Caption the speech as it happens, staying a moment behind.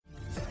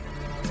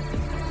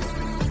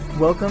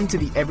Welcome to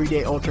the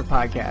Everyday Ultra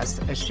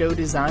Podcast, a show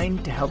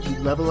designed to help you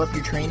level up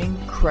your training,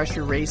 crush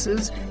your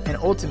races, and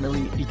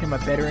ultimately become a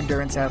better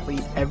endurance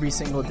athlete every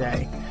single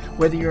day.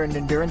 Whether you're an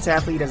endurance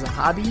athlete as a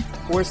hobby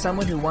or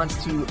someone who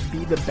wants to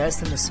be the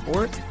best in the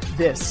sport,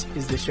 this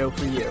is the show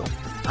for you.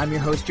 I'm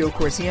your host, Joe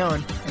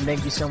Corcione, and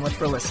thank you so much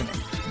for listening.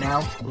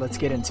 Now, let's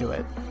get into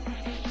it.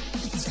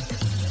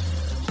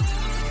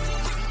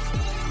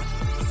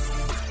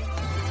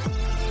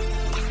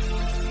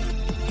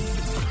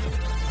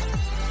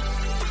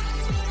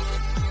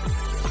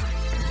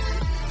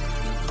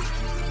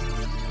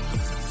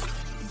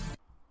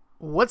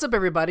 What's up,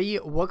 everybody?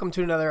 Welcome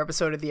to another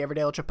episode of the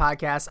Everyday Ultra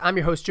Podcast. I'm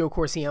your host, Joe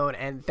Corcione,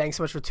 and thanks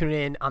so much for tuning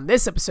in on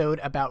this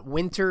episode about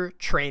winter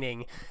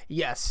training.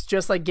 Yes,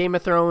 just like Game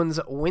of Thrones,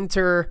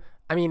 winter,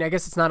 I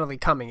guess it's not only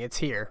coming, it's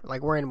here.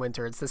 Like, we're in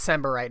winter. It's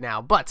December right now,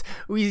 but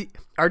we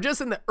are just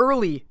in the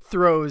early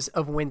throes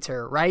of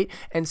winter, right?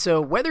 And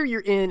so whether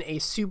you're in a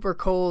super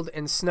cold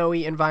and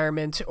snowy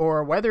environment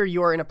or whether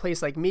you're in a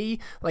place like me,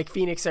 like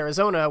Phoenix,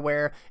 Arizona,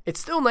 where it's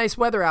still nice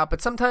weather out,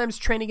 but sometimes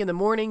training in the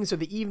mornings or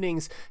the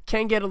evenings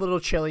can get a little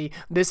chilly,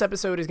 this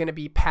episode is going to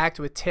be packed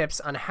with tips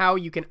on how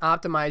you can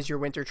optimize your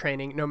winter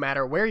training no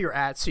matter where you're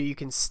at so you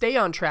can stay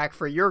on track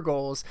for your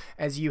goals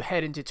as you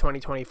head into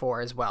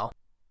 2024 as well.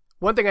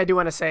 One thing I do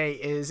want to say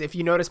is if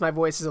you notice my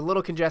voice is a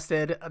little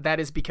congested,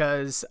 that is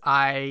because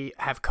I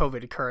have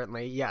COVID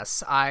currently.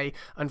 Yes, I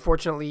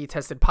unfortunately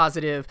tested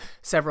positive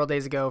several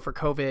days ago for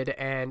COVID,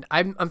 and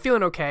I'm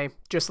feeling okay,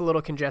 just a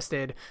little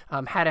congested.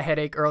 Had a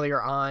headache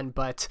earlier on,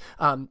 but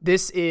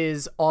this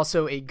is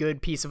also a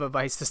good piece of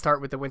advice to start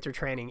with the winter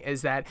training,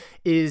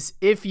 is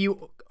if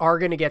you are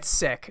going to get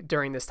sick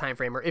during this time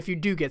frame, or if you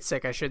do get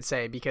sick, I should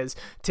say, because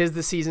 'tis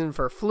the season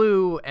for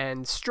flu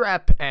and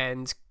strep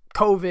and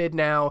COVID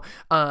now.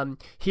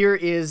 Here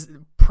is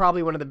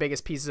probably one of the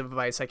biggest pieces of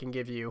advice I can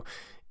give you.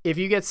 If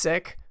you get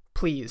sick,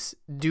 please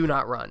do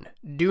not run.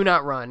 Do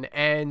not run.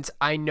 And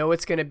I know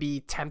it's going to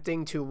be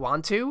tempting to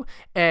want to,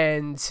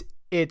 and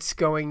it's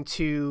going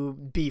to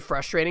be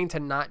frustrating to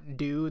not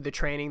do the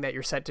training that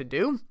you're set to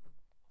do.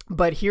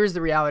 But here's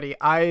the reality.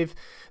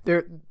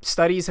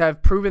 Studies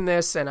have proven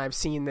this, and I've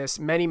seen this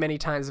many, many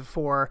times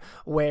before,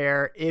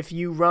 where if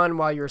you run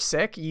while you're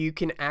sick, you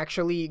can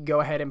actually go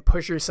ahead and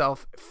push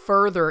yourself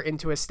further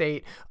into a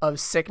state of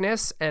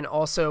sickness. And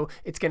also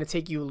it's going to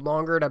take you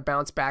longer to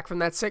bounce back from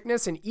that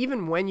sickness. And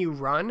even when you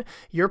run,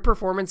 your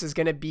performance is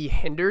going to be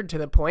hindered to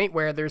the point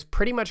where there's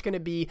pretty much going to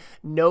be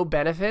no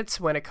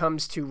benefits when it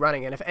comes to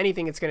running. And if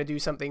anything, it's going to do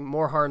something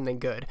more harm than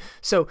good.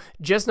 So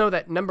just know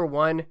that, number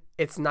one,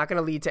 it's not going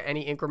to lead to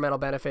any incremental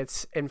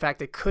benefits. In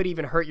fact, it could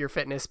even hurt your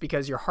fitness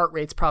because your heart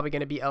rate's probably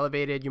going to be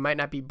elevated. You might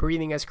not be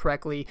breathing as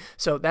correctly.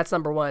 So that's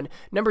number one.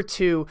 Number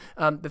two,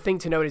 the thing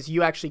to note is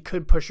you actually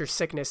could push your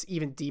sickness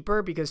even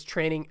deeper because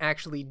training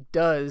actually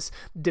does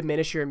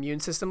diminish your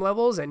immune system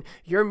levels, and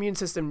your immune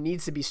system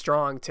needs to be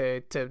strong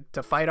to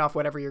fight off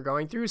whatever you're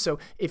going through. So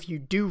if you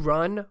do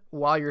run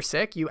while you're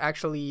sick, you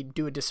actually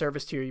do a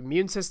disservice to your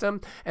immune system.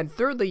 And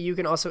thirdly, you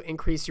can also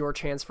increase your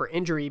chance for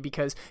injury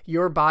because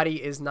your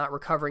body is not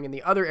recovering in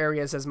the other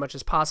areas as much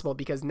as possible,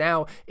 because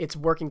now it's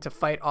working to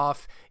fight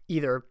off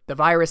either the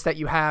virus that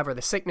you have or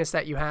the sickness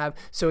that you have,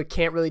 so it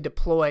can't really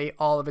deploy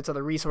all of its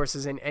other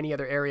resources in any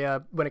other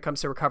area when it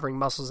comes to recovering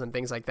muscles and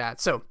things like that.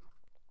 So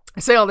I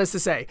say all this to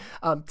say,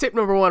 tip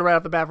number one right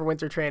off the bat for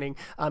winter training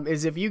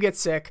is if you get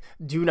sick,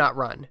 do not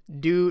run.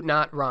 Do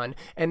not run.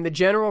 And the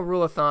general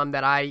rule of thumb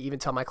that I even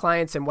tell my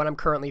clients, and what I'm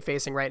currently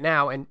facing right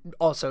now, and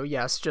also,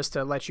 yes, just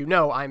to let you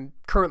know, I'm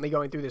currently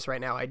going through this right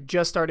now. I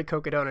just started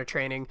Cocodona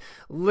training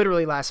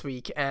literally last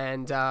week,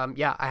 and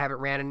I haven't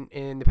ran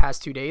in the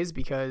past 2 days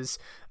because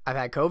I've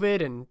had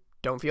COVID and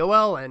don't feel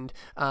well, and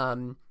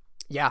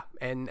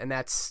and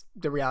that's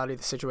the reality of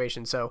the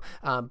situation. So,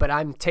 but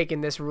I'm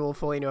taking this rule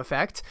fully into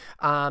effect.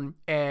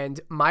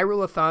 And my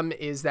rule of thumb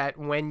is that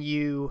when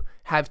you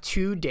have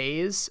 2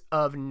 days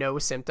of no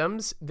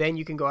symptoms, then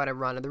you can go out and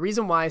run. And the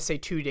reason why I say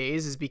 2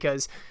 days is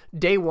because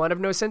day one of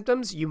no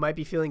symptoms, you might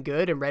be feeling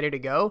good and ready to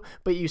go,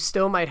 but you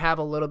still might have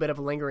a little bit of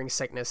lingering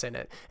sickness in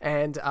it.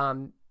 And,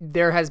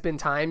 there has been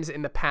times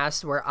in the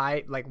past where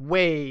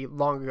way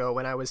long ago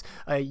when I was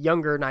a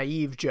younger,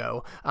 naive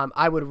Joe,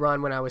 I would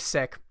run when I was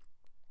sick.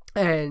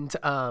 And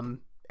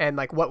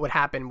what would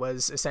happen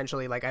was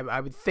essentially I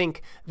would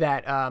think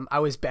that I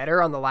was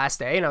better on the last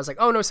day, and I was like,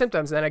 oh, no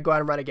symptoms. And then I'd go out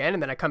and run again,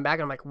 and then I come back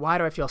and I'm like, why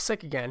do I feel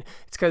sick again?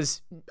 It's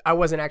because I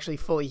wasn't actually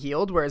fully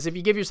healed. Whereas if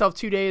you give yourself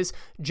 2 days,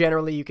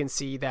 generally you can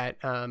see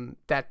that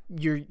that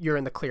you're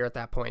in the clear at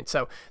that point.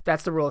 So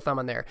that's the rule of thumb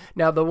on there.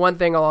 Now, the one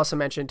thing I'll also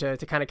mention to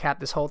kind of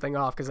cap this whole thing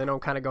off, because I know I'm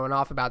kind of going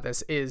off about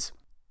this, is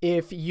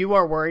if you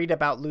are worried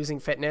about losing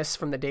fitness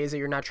from the days that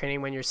you're not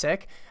training when you're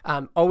sick,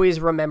 always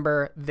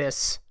remember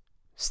this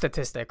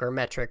statistic or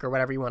metric or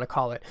whatever you want to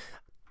call it.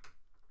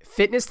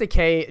 Fitness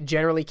decay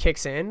generally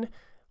kicks in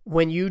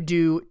when you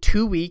do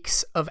 2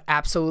 weeks of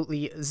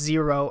absolutely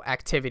zero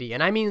activity.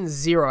 And I mean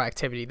zero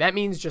activity. That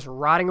means just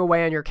rotting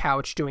away on your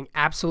couch, doing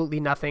absolutely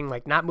nothing,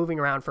 like not moving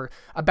around for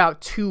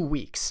about 2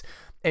 weeks.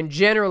 And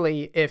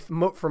generally,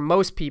 for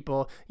most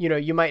people,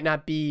 you might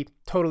not be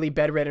totally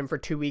bedridden for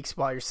 2 weeks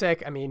while you're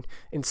sick. I mean,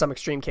 in some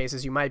extreme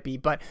cases, you might be,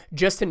 but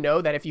just to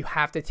know that if you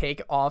have to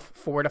take off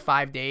 4 to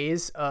 5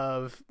 days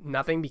of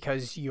nothing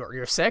because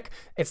you're sick,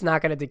 it's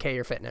not going to decay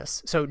your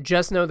fitness. So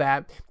just know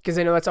that, because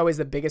I know that's always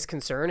the biggest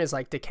concern is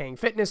like decaying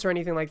fitness or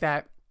anything like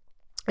that.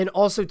 And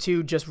also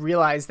to just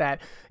realize that,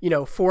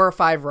 4 or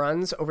 5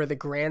 runs over the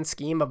grand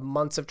scheme of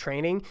months of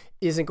training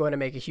isn't going to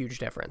make a huge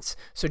difference.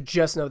 So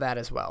just know that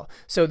as well.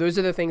 So those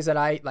are the things that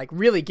I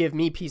really give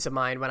me peace of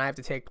mind when I have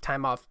to take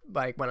time off,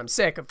 when I'm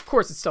sick. Of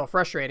course, it's still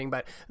frustrating,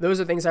 but those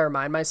are things I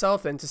remind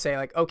myself and to say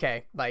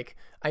okay,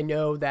 I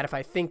know that if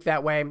I think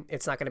that way,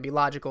 it's not going to be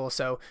logical.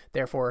 So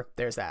therefore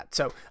there's that.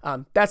 So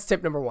that's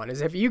tip number 1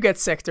 is if you get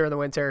sick during the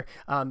winter,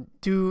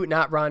 do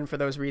not run for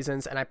those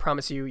reasons. And I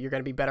promise you're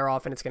going to be better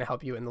off and it's going to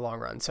help you in the long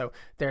run. So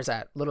there's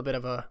that little bit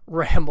of a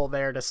ramble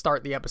there to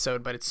start the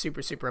episode, but it's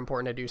super, super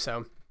important to do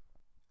so.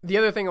 The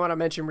other thing I want to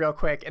mention real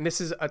quick, and this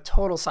is a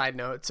total side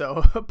note,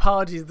 so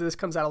apologies if this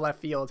comes out of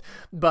left field,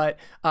 but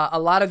a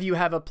lot of you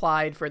have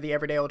applied for the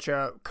Everyday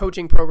Ultra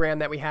coaching program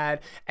that we had,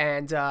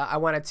 and I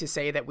wanted to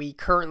say that we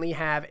currently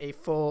have a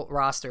full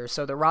roster.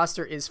 So the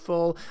roster is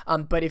full,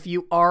 but if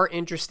you are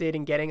interested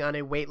in getting on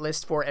a wait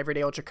list for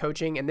Everyday Ultra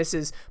coaching, and this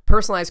is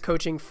personalized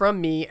coaching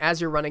from me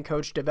as your running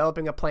coach,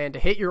 developing a plan to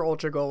hit your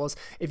ultra goals,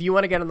 if you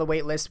want to get on the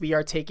wait list, we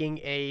are taking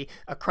a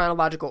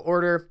chronological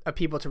order of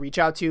people to reach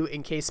out to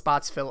in case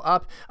spots fill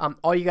up.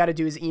 All you got to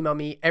do is email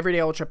me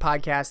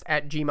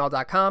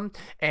everydayultrapodcast@gmail.com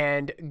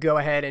and go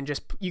ahead and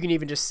you can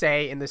even just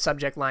say in the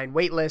subject line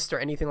waitlist or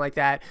anything like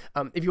that.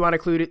 If you want to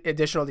include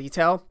additional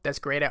detail, that's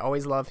great. I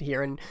always love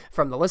hearing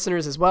from the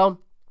listeners as well,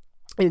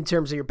 in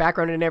terms of your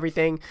background and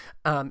everything.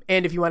 And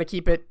if you want to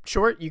keep it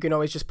short, you can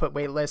always just put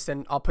wait list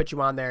and I'll put you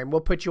on there, and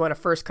we'll put you on a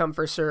first come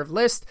first serve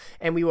list,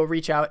 and we will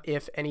reach out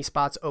if any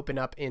spots open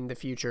up in the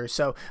future.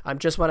 So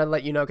just want to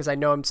let you know, because I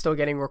know I'm still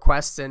getting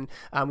requests, and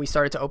we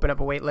started to open up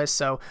a wait list.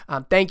 So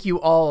thank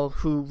you all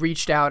who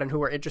reached out and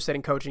who are interested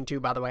in coaching too,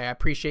 by the way. I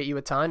appreciate you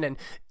a ton. And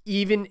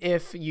even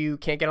if you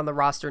can't get on the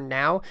roster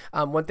now,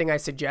 one thing I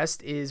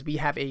suggest is we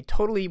have a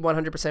totally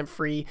 100%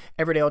 free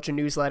Everyday Ultra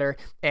newsletter,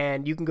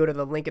 and you can go to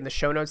the link in the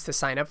show notes to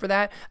sign up for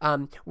that.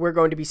 We're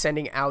going to be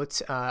sending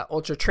out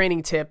ultra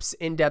training tips,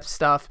 in-depth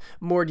stuff,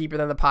 more deeper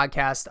than the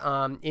podcast,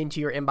 into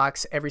your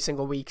inbox every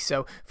single week.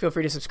 So feel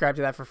free to subscribe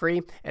to that for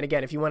free. And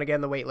again, if you want to get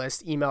on the wait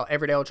list, email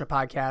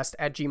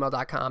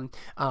everydayultrapodcast@gmail.com,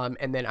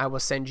 and then I will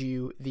send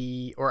you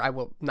I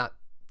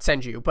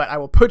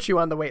will put you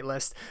on the wait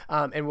list,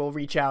 and we'll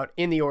reach out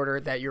in the order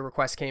that your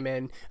request came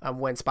in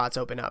when spots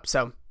open up.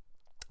 So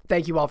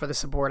thank you all for the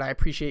support. I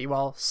appreciate you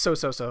all so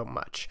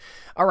much.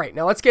 All right,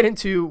 now let's get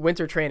into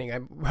winter training.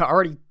 I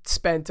already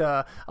spent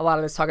a lot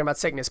of this talking about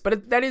sickness,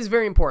 but that is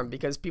very important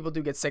because people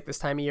do get sick this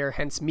time of year,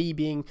 hence me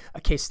being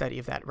a case study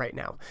of that right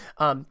now.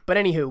 But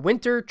anywho,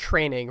 winter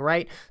training,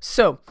 right?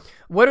 So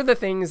what are the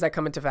things that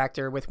come into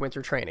factor with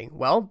winter training?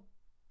 Well,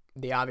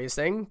 the obvious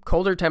thing,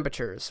 colder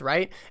temperatures,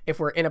 right? If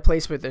we're in a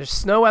place where there's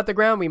snow at the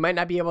ground, we might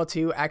not be able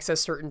to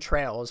access certain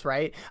trails,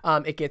 right?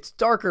 It gets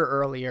darker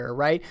earlier,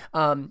 right?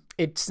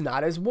 It's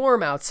not as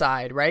warm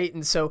outside, right?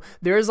 And so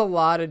there's a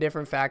lot of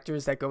different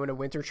factors that go into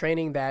winter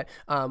training that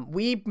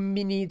we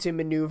need to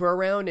maneuver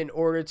around in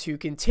order to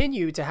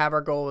continue to have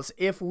our goals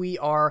if we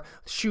are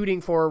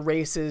shooting for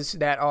races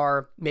that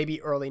are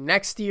maybe early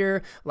next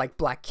year, like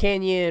Black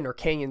Canyon or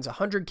Canyon's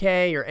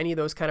 100K or any of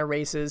those kind of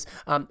races,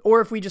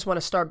 or if we just want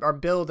to start our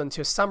build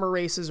into summer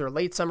races or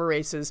late summer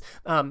races.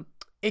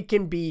 It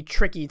can be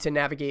tricky to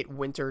navigate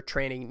winter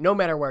training no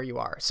matter where you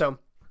are. So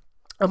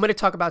I'm going to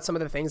talk about some of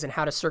the things and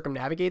how to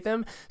circumnavigate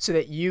them so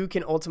that you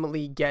can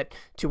ultimately get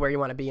to where you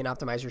want to be and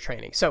optimize your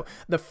training. So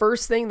the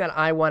first thing that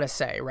I want to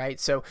say, right?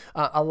 So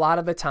a lot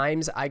of the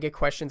times I get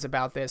questions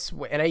about this,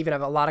 and I even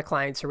have a lot of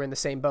clients who are in the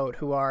same boat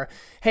who are,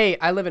 hey,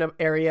 I live in an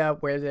area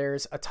where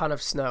there's a ton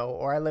of snow,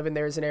 or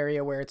there's an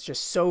area where it's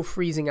just so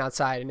freezing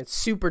outside and it's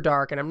super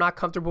dark and I'm not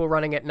comfortable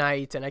running at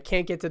night and I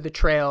can't get to the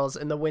trails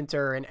in the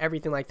winter and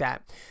everything like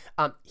that.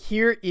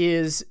 Here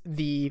is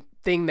the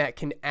thing that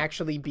can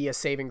actually be a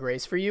saving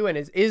grace for you, and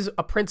it is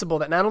a principle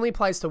that not only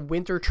applies to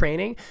winter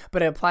training,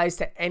 but it applies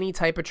to any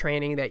type of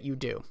training that you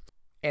do.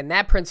 And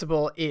that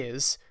principle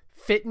is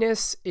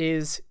fitness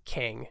is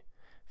king.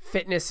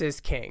 Fitness is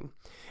king.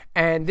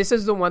 And this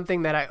is the one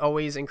thing that I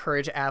always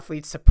encourage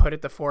athletes to put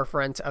at the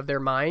forefront of their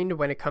mind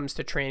when it comes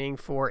to training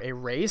for a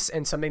race,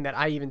 and something that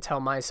I even tell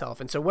myself.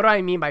 And so what do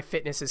I mean by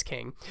fitness is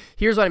king?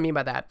 Here's what I mean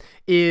by that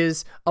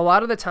is a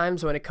lot of the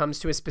times when it comes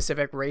to a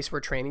specific race we're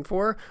training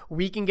for,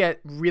 we can get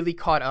really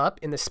caught up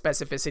in the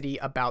specificity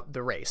about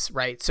the race,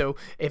 right? So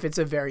if it's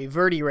a very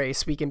verty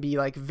race, we can be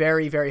like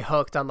very, very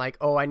hooked on like,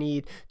 oh, I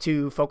need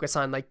to focus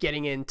on like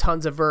getting in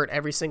tons of vert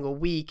every single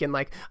week. And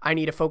like, I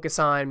need to focus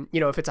on,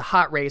 if it's a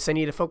hot race, I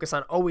need to focus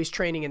on always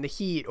training in the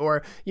heat,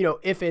 or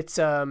if it's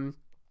a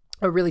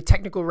really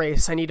technical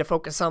race, I need to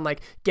focus on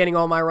like getting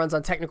all my runs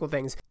on technical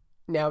things.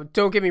 Now,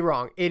 don't get me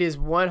wrong, it is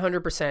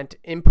 100%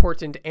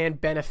 important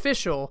and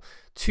beneficial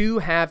to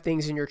have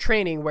things in your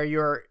training where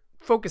you're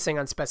focusing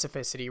on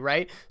specificity,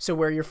 right? So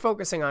where you're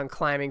focusing on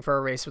climbing for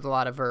a race with a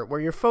lot of vert, where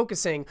you're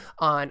focusing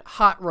on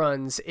hot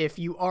runs if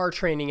you are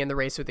training in the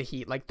race with the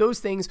heat, like those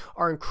things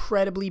are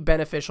incredibly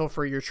beneficial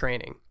for your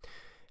training.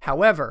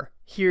 However,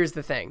 here's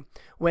the thing.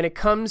 When it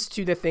comes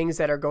to the things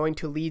that are going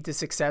to lead to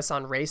success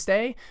on race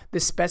day, the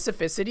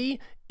specificity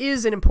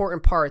is an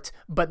important part,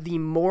 but the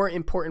more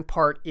important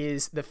part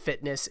is the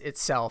fitness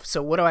itself.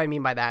 So what do I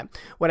mean by that?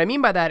 What I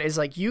mean by that is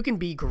like you can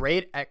be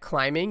great at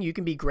climbing, you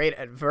can be great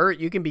at vert,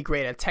 you can be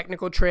great at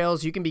technical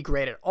trails, you can be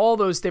great at all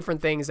those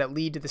different things that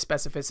lead to the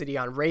specificity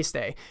on race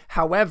day.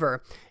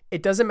 However,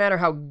 it doesn't matter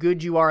how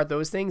good you are at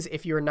those things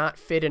if you're not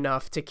fit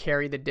enough to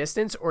carry the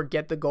distance or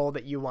get the goal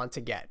that you want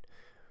to get.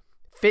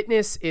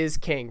 Fitness is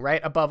king, right?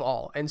 Above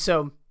all. And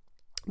so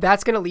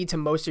that's going to lead to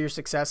most of your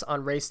success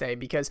on race day,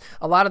 because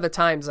a lot of the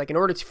times, like in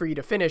order for you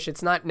to finish,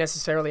 it's not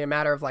necessarily a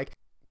matter of like,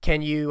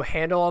 can you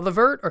handle all the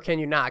vert or can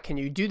you not? Can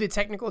you do the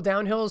technical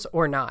downhills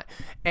or not?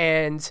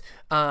 And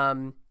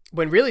when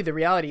really the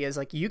reality is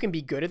like you can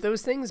be good at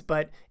those things,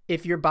 but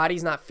if your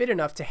body's not fit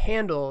enough to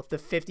handle the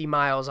 50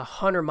 miles,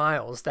 100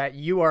 miles that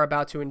you are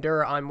about to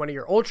endure on one of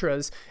your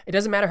ultras, it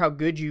doesn't matter how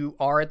good you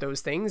are at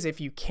those things if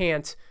you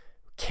can't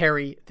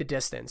carry the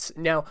distance.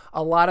 Now,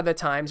 a lot of the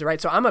times,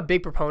 right? So I'm a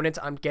big proponent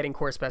on getting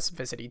course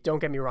specificity. Don't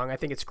get me wrong. I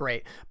think it's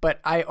great, but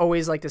I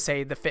always like to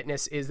say the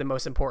fitness is the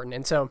most important.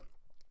 And so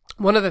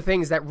one of the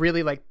things that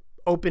really like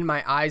opened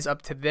my eyes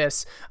up to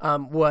this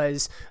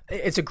was,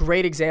 it's a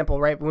great example,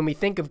 right? When we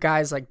think of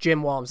guys like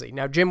Jim Walmsley.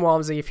 Now, Jim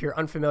Walmsley, if you're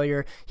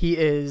unfamiliar, he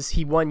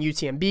won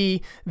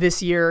UTMB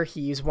this year.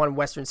 He's won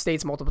Western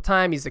States multiple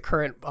times. He's the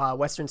current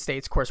Western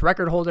States course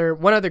record holder,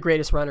 one of the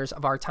greatest runners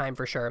of our time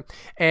for sure.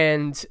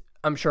 And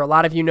I'm sure a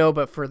lot of you know,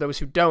 but for those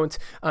who don't,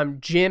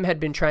 Jim had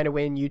been trying to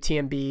win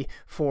UTMB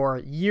for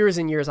years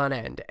and years on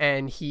end,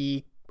 and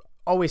he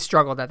always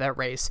struggled at that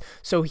race.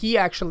 So he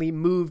actually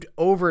moved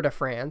over to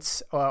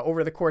France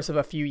over the course of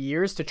a few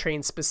years to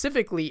train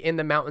specifically in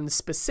the mountains,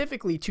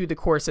 specifically to the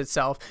course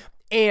itself,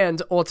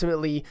 and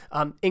ultimately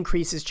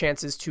increase his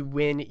chances to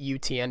win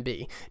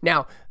UTMB.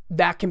 Now,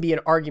 that can be an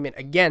argument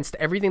against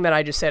everything that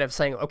I just said of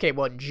saying, okay,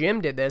 well,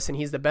 Jim did this and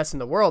he's the best in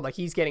the world. Like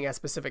he's getting as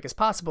specific as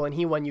possible and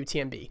he won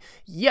UTMB.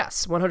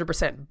 Yes,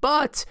 100%,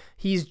 but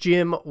he's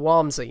Jim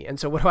Walmsley. And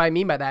so what do I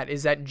mean by that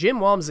is that Jim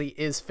Walmsley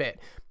is fit.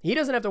 He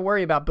doesn't have to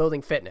worry about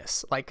building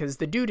fitness, like, because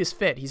the dude is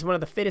fit. He's one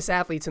of the fittest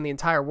athletes in the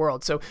entire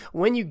world. So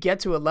when you get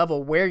to a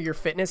level where your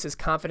fitness is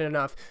confident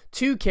enough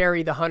to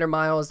carry the 100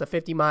 miles, the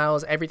 50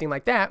 miles, everything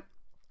like that,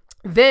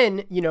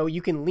 then, you know, you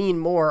can lean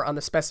more on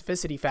the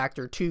specificity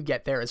factor to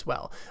get there as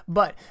well.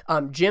 But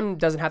Jim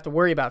doesn't have to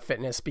worry about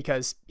fitness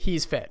because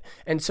he's fit.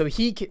 And so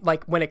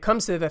like when it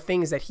comes to the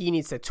things that he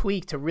needs to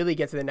tweak to really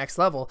get to the next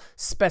level,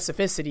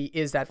 specificity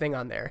is that thing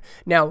on there.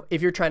 Now,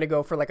 if you're trying to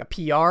go for like a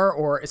PR,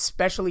 or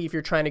especially if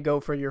you're trying to go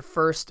for your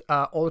first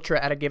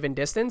ultra at a given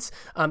distance,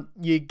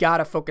 you got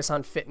to focus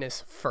on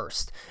fitness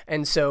first.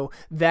 And so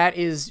that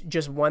is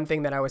just one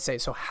thing that I would say.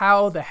 So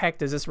how the heck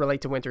does this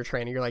relate to winter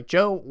training? You're like,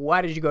 Joe,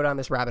 why did you go down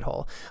this rabbit hole?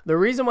 The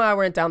reason why I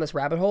went down this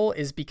rabbit hole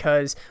is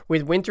because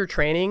with winter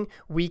training,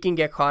 we can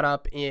get caught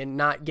up in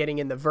not getting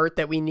in the vert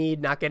that we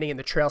need, not getting in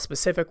the trail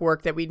specific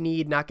work that we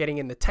need, not getting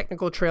in the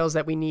technical trails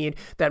that we need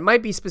that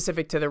might be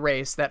specific to the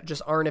race that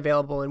just aren't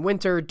available in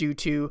winter due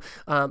to,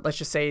 let's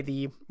just say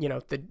the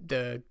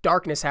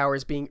darkness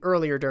hours being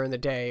earlier during the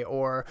day,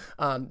 or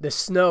the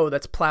snow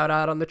that's plowed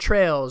out on the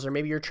trails, or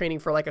maybe you're training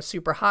for like a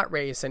super hot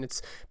race and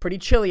it's pretty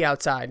chilly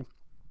outside.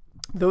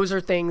 Those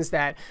are things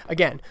that,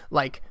 again,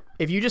 like,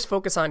 if you just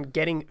focus on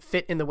getting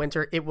fit in the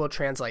winter, it will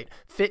translate.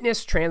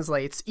 Fitness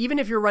translates, even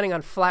if you're running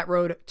on flat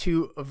road,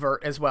 to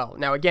vert as well.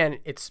 Now, again,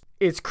 it's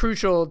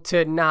crucial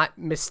to not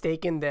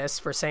mistaken this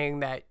for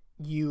saying that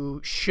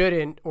you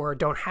shouldn't or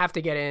don't have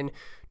to get in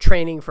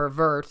training for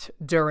vert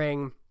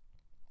during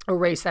a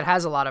race that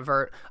has a lot of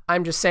vert.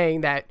 I'm just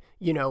saying that,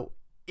 you know,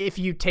 if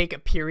you take a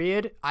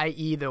period,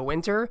 i.e. the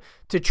winter,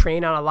 to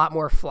train on a lot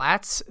more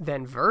flats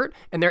than vert,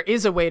 and there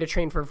is a way to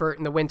train for vert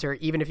in the winter,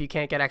 even if you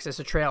can't get access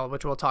to trail,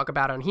 which we'll talk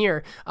about on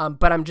here.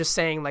 But I'm just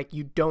saying, like,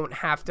 you don't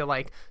have to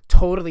like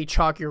totally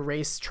chalk your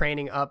race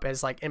training up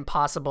as like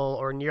impossible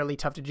or nearly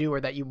tough to do,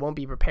 or that you won't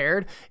be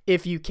prepared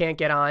if you can't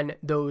get on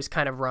those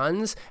kind of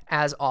runs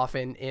as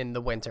often in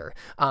the winter.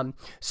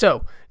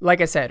 So like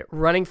I said,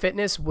 running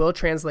fitness will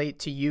translate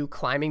to you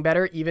climbing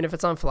better, even if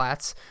it's on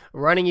flats.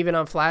 Running even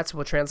on flats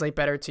will translate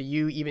better to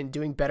you even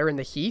doing better in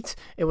the heat.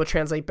 It will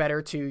translate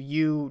better to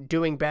you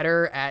doing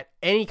better at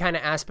any kind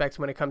of aspect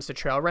when it comes to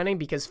trail running,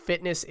 because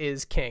fitness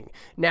is king.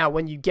 Now,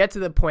 when you get to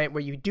the point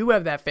where you do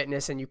have that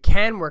fitness and you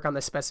can work on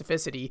the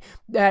specificity,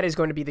 that is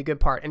going to be the good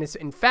part. And it's,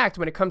 in fact,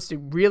 when it comes to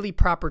really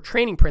proper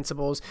training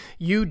principles,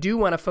 you do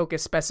want to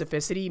focus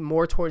specificity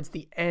more towards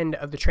the end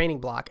of the training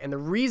block. And the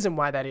reason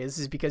why that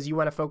is because you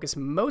want to focus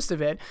most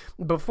of it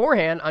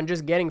beforehand on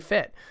just getting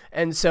fit.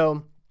 And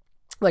so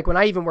like when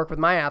I even work with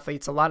my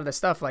athletes, a lot of the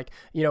stuff, like,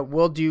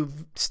 we'll do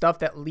stuff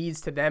that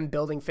leads to them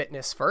building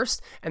fitness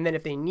first. And then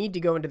if they need to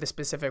go into the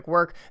specific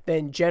work,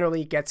 then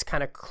generally it gets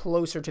kind of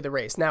closer to the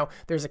race. Now,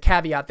 there's a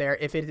caveat there.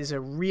 If it is a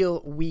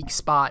real weak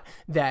spot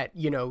that,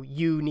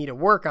 you need to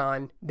work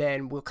on,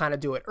 then we'll kind of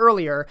do it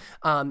earlier.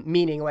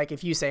 Meaning like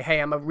if you say, hey,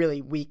 I'm a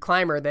really weak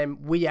climber,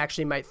 then we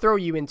actually might throw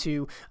you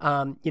into,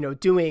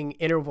 doing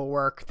interval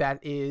work that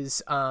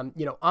is, on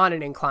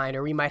an incline,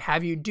 or we might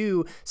have you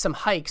do some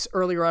hikes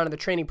earlier on in the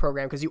training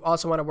program, because you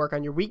also want to work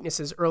on your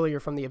weaknesses earlier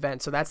from the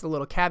event. So that's the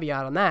little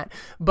caveat on that.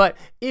 But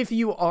if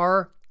you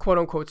are quote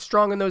unquote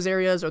strong in those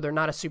areas, or they're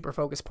not a super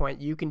focus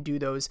point, you can do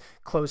those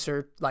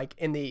closer, like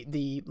in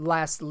the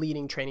last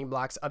leading training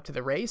blocks up to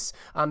the race,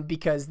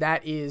 because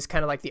that is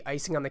kind of like the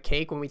icing on the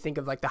cake when we think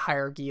of like the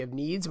hierarchy of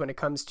needs when it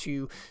comes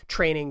to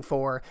training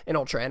for an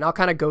ultra. And I'll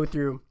kind of go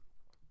through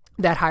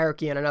that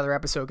hierarchy in another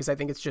episode, because I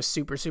think it's just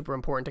super, super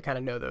important to kind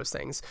of know those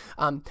things.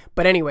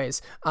 But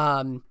anyways,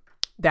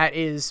 that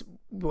is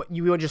what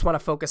you would just want to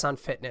focus on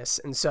fitness.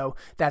 And so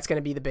that's going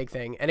to be the big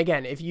thing. And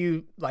again, if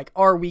you like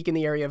are weak in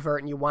the area of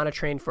vert and you want to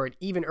train for it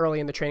even early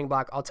in the training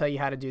block, I'll tell you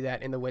how to do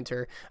that in the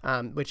winter,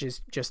 which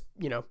is just,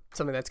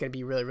 something that's going to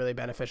be really, really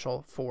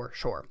beneficial for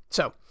sure.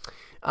 So,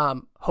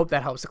 hope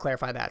that helps to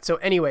clarify that. So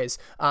anyways,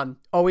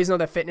 always know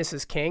that fitness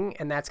is king,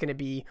 and that's going to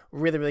be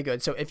really, really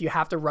good. So if you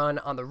have to run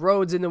on the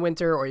roads in the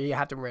winter, or you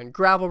have to run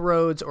gravel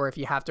roads, or if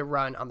you have to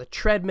run on the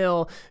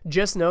treadmill,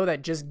 just know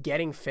that just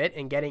getting fit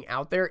and getting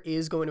out there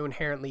is going to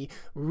inherently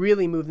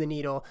really move the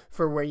needle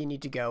for where you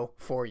need to go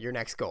for your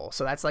next goal.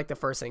 So that's like the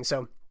first thing.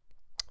 So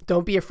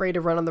don't be afraid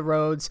to run on the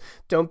roads.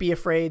 Don't be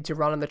afraid to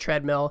run on the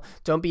treadmill.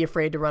 Don't be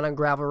afraid to run on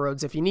gravel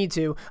roads if you need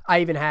to.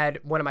 I even had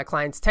one of my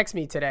clients text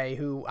me today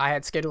who I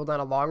had scheduled on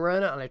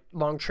a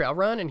long trail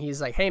run. And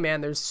he's like, hey man,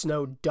 there's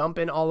snow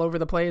dumping all over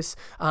the place.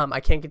 I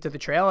can't get to the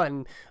trail.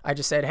 And I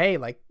just said, hey,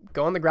 like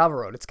go on the gravel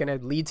road. It's going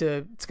to lead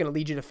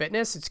you to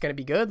fitness. It's going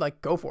to be good. Like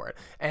go for it.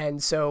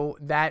 And so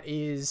that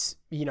is,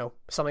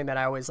 something that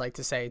I always like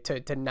to say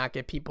to not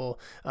get people,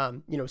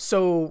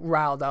 so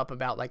riled up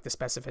about like the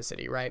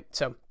specificity, right?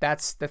 So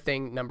that's the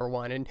thing number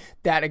one. And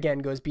that again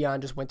goes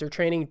beyond just winter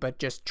training, but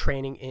just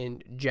training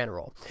in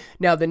general.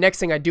 Now, the next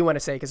thing I do want to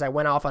say, because I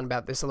went off on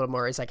about this a little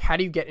more, is like, how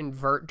do you get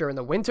invert during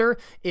the winter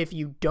if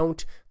you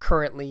don't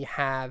currently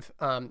have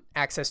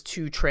access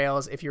to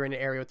trails, if you're in an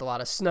area with a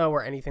lot of snow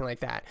or anything like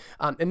that?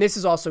 And this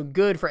is also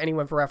good for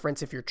anyone for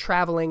reference if you're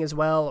traveling as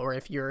well, or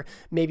if you're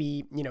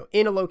maybe,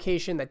 in a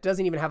location that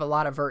doesn't even have a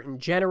lot of vert in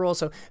general.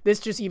 So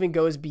this just even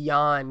goes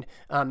beyond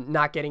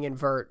not getting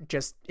invert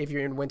just if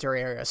you're in winter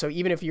area. So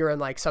even if you're in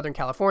like Southern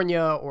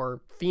California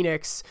or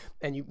Phoenix,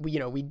 and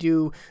we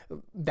do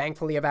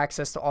thankfully have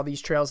access to all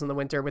these trails in the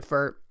winter with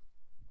vert,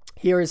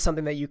 here is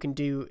something that you can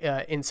do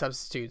in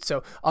substitute.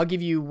 So I'll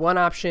give you one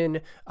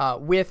option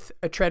with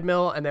a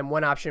treadmill and then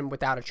one option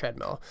without a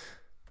treadmill.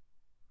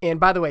 And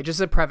by the way, just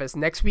as a preface,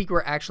 next week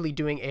we're actually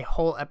doing a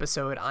whole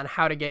episode on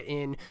how to get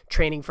in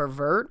training for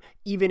vert,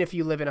 even if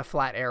you live in a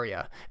flat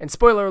area. And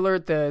spoiler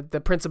alert,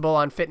 the principle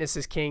on fitness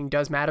is king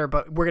does matter,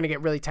 but we're going to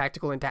get really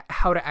tactical into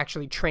how to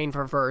actually train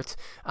for vert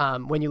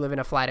when you live in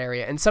a flat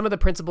area. And some of the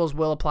principles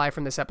will apply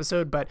from this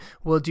episode, but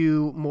we'll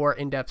do more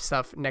in-depth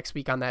stuff next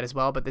week on that as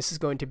well. But this is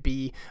going to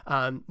be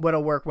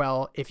what'll work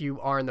well if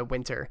you are in the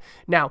winter.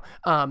 Now,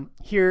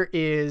 here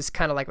is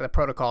kind of like the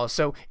protocol.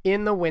 So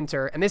in the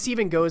winter, and this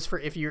even goes for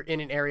if you're in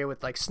an area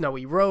with like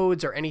snowy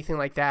roads or anything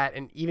like that,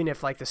 and even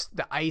if like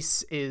the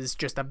ice is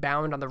just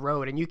abound on the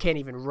road and you can't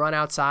even run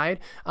outside,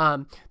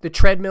 the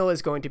treadmill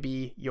is going to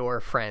be your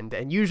friend.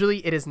 And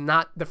usually it is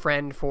not the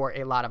friend for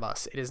a lot of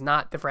us. It is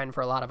not the friend for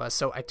a lot of us.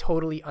 So I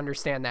totally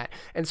understand that.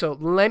 And so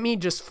let me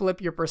just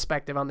flip your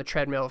perspective on the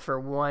treadmill for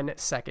 1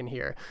 second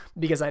here,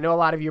 because I know a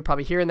lot of you are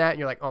probably hearing that and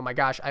you're like, oh my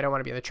gosh, I don't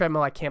want to be on the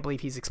treadmill. I can't believe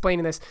he's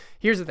explaining this.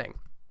 Here's the thing.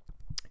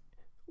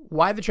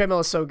 Why the treadmill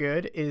is so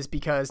good is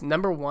because,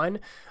 number one,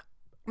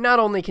 not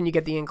only can you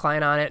get the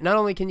incline on it, not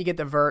only can you get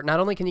the vert, not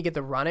only can you get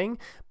the running,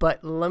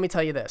 but let me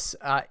tell you this,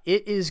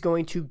 it is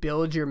going to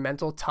build your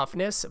mental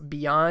toughness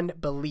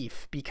beyond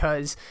belief,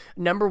 because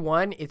number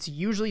one, it's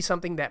usually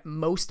something that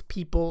most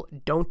people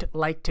don't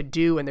like to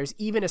do. And there's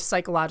even a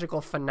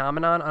psychological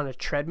phenomenon on a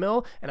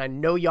treadmill, and I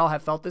know y'all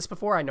have felt this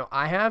before, I know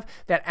I have,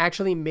 that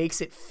actually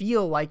makes it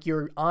feel like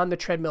you're on the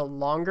treadmill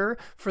longer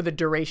for the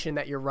duration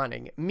that you're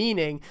running.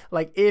 Meaning,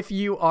 like if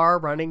you are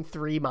running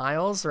 3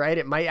 miles, right,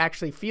 it might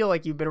actually feel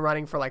like you've been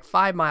running for like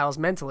 5 miles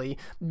mentally,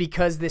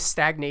 because this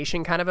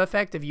stagnation kind of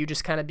effect of you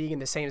just kind of being in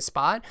the same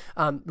spot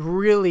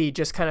really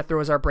just kind of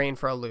throws our brain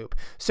for a loop.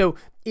 So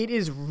it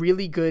is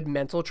really good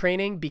mental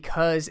training,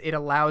 because it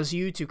allows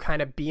you to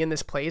kind of be in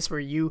this place where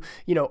you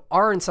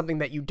are in something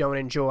that you don't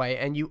enjoy,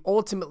 and you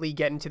ultimately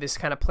get into this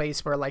kind of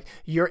place where like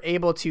you're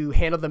able to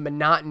handle the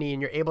monotony,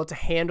 and you're able to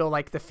handle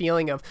like the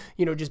feeling of,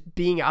 just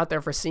being out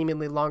there for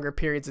seemingly longer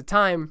periods of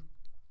time.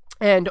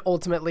 And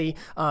ultimately,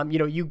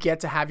 you get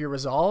to have your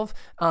resolve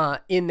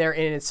in there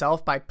in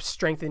itself by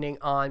strengthening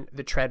on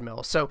the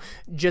treadmill. So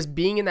just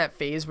being in that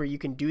phase where you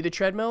can do the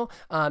treadmill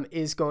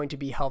is going to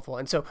be helpful.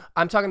 And so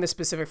I'm talking this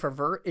specific for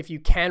vert. If you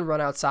can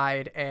run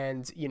outside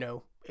and,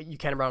 you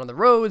can run on the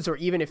roads, or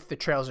even if the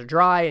trails are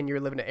dry and you're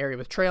living in an area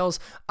with trails,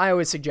 I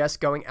always suggest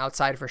going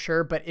outside for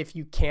sure. But if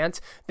you can't,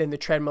 then the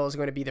treadmill is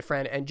going to be the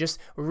friend. And just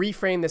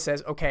reframe this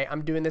as, okay,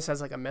 I'm doing this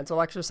as like a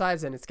mental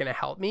exercise and it's going to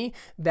help me.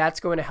 That's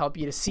going to help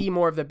you to see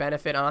more of the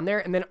benefit on there.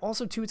 And then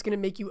also too, it's going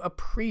to make you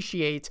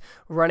appreciate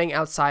running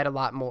outside a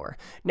lot more.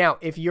 Now,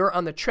 if you're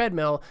on the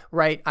treadmill,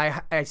 right,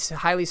 I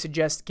highly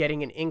suggest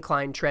getting an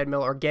incline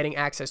treadmill or getting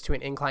access to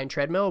an incline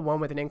treadmill, one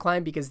with an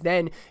incline, because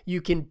then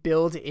you can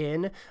build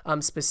in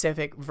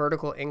specific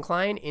vertical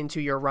incline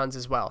into your runs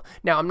as well.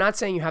 Now, I'm not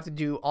saying you have to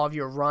do all of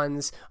your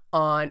runs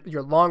on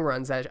your long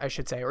runs, I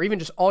should say, or even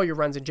just all your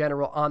runs in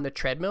general on the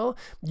treadmill.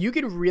 You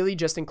can really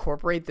just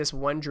incorporate this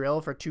one drill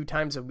for 2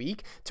 times a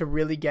week to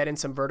really get in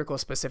some vertical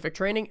specific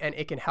training, and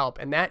it can help.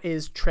 And that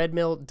is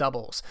treadmill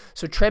doubles.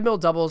 So treadmill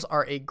doubles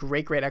are a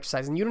great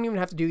exercise, and you don't even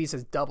have to do these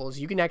as doubles.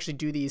 You can actually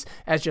do these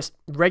as just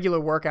regular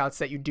workouts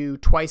that you do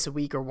twice a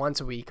week or once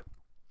a week.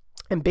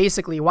 And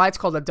basically why it's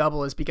called a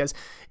double is because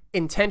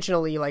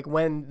intentionally, like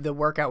when the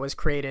workout was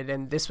created,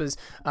 and this was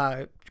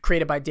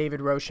created by David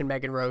Roche and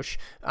Megan Roche,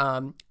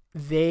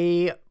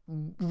 they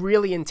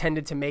really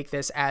intended to make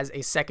this as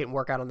a second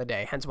workout on the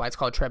day, hence why it's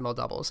called treadmill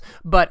doubles.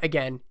 But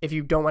again, if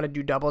you don't want to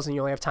do doubles and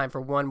you only have time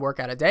for one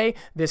workout a day,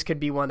 this could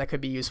be one that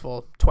could be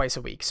useful twice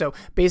a week. So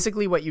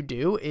basically what you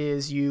do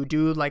is you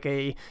do like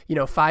a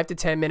 5 to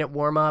 10 minute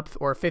warm up,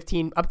 or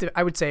 15 up to,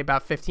 I would say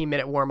about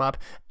 15-minute warm up,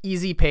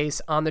 easy pace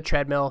on the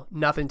treadmill,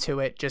 nothing to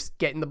it, just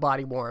getting the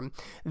body warm.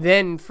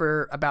 Then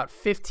for about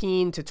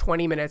 15 to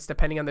 20 minutes,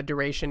 depending on the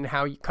duration,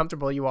 how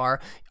comfortable you are,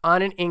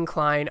 on an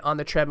incline on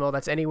the treadmill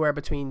that's anywhere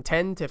between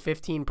 10 to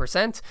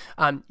 15%,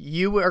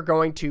 you are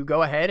going to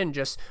go ahead and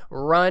just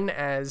run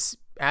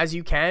as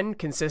you can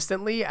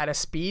consistently at a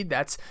speed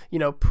that's,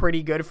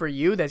 pretty good for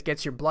you, that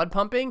gets your blood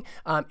pumping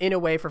in a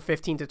way for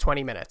 15 to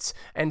 20 minutes.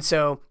 And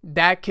so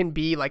that can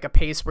be like a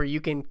pace where you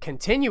can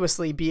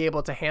continuously be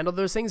able to handle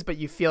those things, but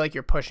you feel like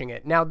you're pushing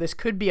it. Now, this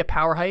could be a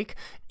power hike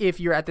if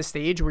you're at the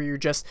stage where you're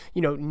just,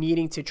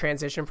 needing to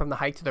transition from the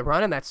hike to the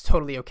run, and that's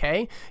totally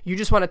okay. You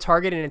just want to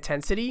target an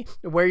intensity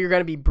where you're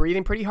going to be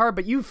breathing pretty hard,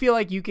 but you feel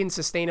like you can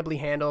sustainably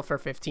handle for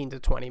 15 to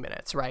 20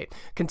 minutes, right?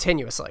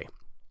 Continuously.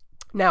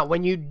 Now,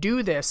 when you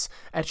do this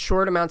at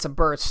short amounts of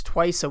bursts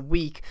twice a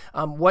week,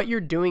 what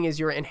you're doing is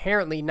you're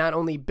inherently not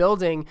only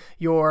building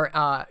your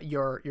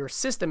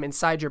system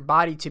inside your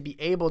body to be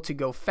able to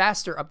go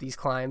faster up these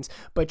climbs,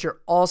 but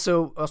you're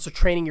also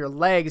training your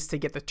legs to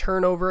get the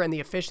turnover and the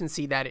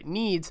efficiency that it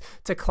needs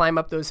to climb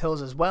up those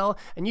hills as well.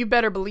 And you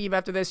better believe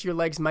after this, your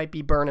legs might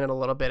be burning a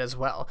little bit as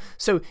well.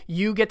 So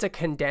you get to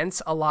condense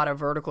a lot of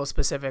vertical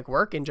specific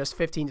work in just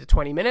 15 to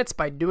 20 minutes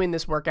by doing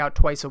this workout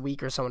twice a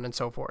week or so on and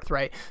so forth,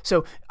 right?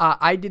 So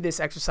I did this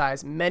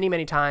exercise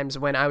many times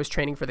when I was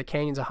training for the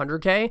Canyons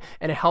 100K,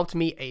 and it helped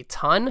me a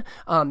ton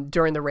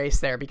during the race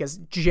there, because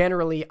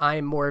generally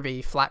I'm more of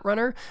a flat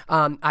runner.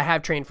 I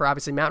have trained for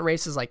obviously mountain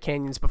races like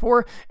Canyons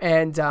before,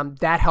 and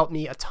that helped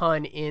me a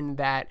ton in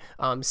that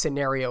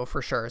scenario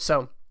for sure.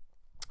 So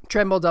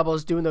treadmill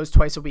doubles, doing those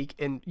twice a week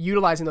and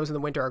utilizing those in the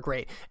winter are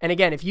great. And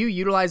again, if you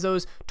utilize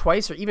those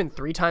twice or even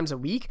 3 times a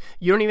week,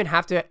 you don't even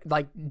have to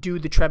do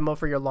the treadmill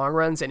for your long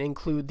runs and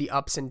include the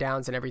ups and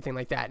downs and everything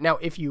like that. Now,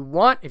 if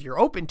you're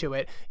open to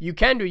it, you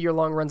can do your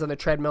long runs on the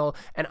treadmill.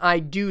 And I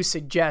do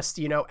suggest,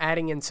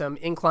 adding in some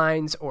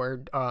inclines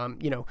or,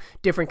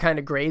 different kind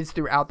of grades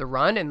throughout the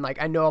run. And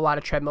I know a lot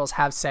of treadmills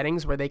have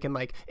settings where they can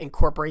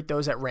incorporate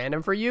those at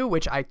random for you,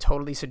 which I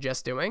totally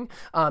suggest doing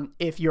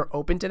if you're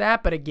open to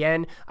that. But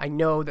again, I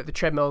know that the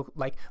treadmill,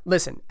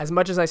 listen, as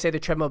much as I say the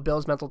treadmill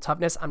builds mental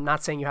toughness, I'm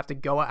not saying you have to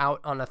go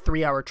out on a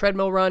 3-hour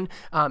treadmill run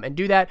and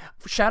do that.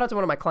 Shout out to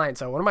one of my clients.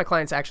 So one of my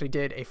clients actually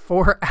did a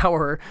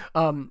 4-hour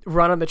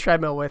run on the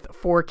treadmill with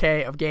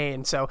 4K of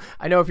gain. So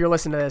I know if you're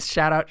listening to this,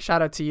 shout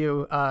out to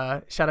you,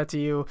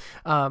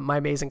 my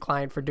amazing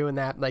client, for doing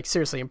that.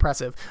 Seriously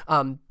impressive.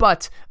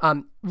 But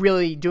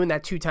really doing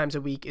that 2 times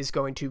a week is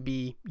going to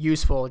be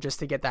useful just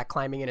to get that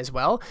climbing in as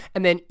well.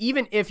 And then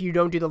even if you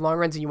don't do the long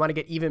runs and you want to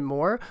get even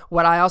more,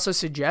 what I also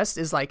suggest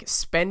is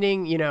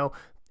spending,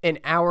 an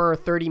hour,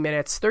 30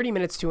 minutes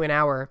to an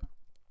hour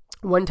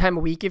one time a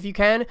week if you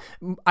can,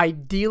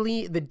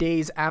 ideally the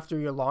days after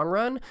your long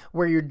run,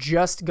 where you're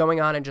just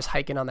going on and just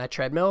hiking on that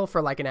treadmill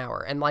for an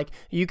hour. And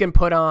you can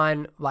put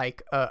on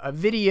a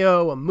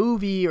video, a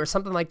movie or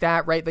something like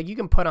that, right? You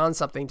can put on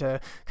something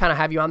to kind of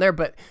have you on there.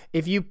 But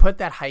if you put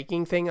that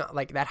hiking thing,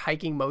 that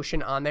hiking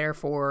motion on there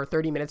for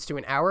 30 minutes to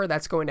an hour,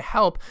 that's going to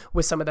help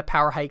with some of the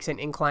power hikes and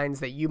inclines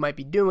that you might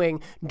be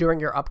doing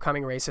during your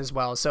upcoming race as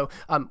well. So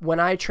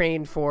when I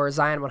trained for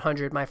Zion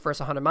 100, my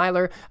first 100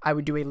 miler, I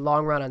would do a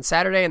long run on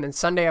Saturday, and then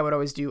Sunday I would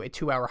always do a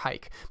 2-hour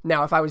hike.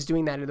 Now, if I was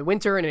doing that in the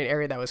winter in an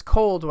area that was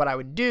cold, what I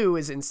would do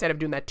is, instead of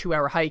doing that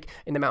 2-hour hike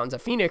in the mountains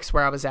of Phoenix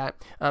where I was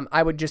at,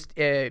 I would just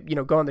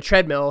go on the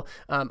treadmill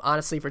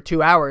honestly for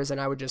 2 hours, and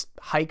I would just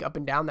hike up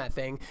and down that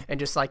thing and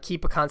just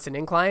keep a constant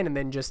incline, and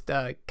then just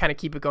kind of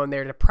keep it going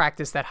there to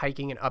practice that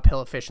hiking and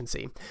uphill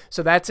efficiency.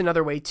 So that's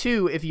another way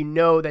too, if you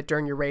know that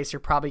during your race you're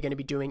probably going to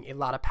be doing a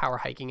lot of power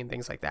hiking and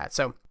things like that.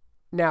 So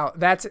Now,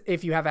 that's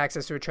if you have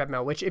access to a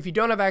treadmill, which if you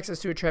don't have access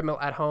to a treadmill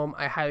at home,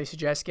 I highly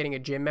suggest getting a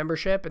gym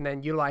membership and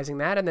then utilizing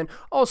that. And then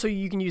also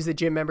you can use the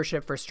gym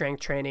membership for strength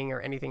training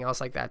or anything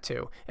else like that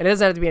too. And it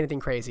doesn't have to be anything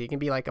crazy. It can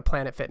be like a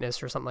Planet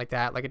Fitness or something like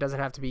that. Like it doesn't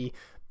have to be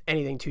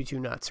anything too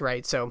nuts,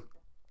 right? So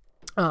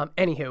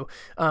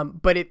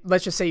but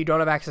let's just say you don't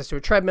have access to a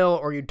treadmill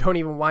or you don't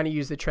even want to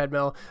use the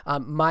treadmill.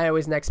 My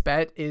always next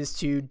bet is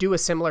to do a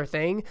similar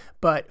thing,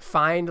 but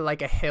find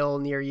like a hill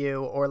near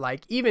you or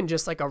like even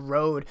just like a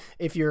road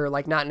if you're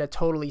like not in a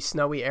totally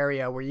snowy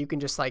area where you can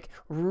just like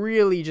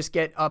really just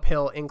get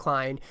uphill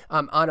incline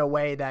on a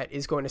way that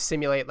is going to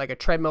simulate like a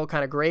treadmill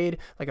kind of grade,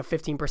 like a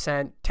 10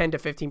 to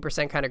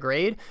 15% kind of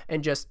grade,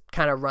 and just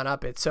kind of run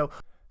up it.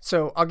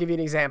 So I'll give you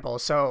an example.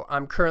 So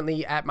I'm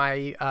currently at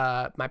my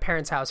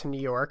parents' house in New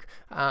York,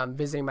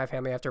 visiting my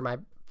family after my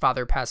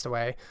father passed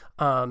away.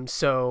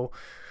 So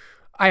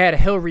I had a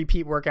hill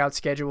repeat workout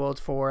scheduled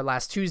for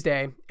last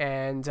Tuesday,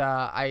 and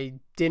I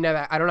don't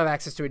have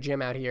access to a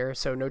gym out here,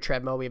 so no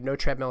treadmill. We have no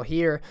treadmill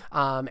here,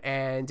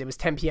 and it was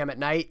 10 p.m. at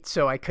night,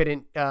 so I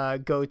couldn't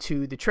go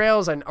to the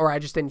trails, or I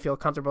just didn't feel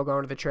comfortable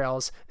going to the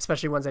trails,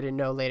 especially ones I didn't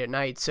know late at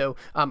night. So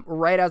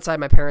right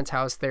outside my parents'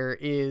 house, there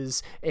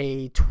is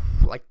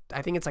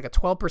I think it's like a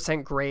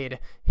 12% grade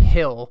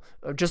hill,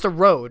 just a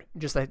road,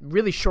 just a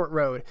really short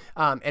road,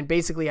 and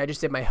basically I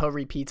just did my hill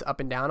repeats up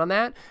and down on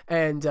that,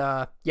 and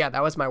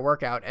that was my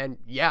workout, and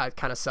yeah, it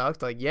kind of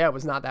sucked. Like, yeah, it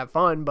was not that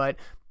fun, but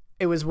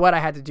it was what I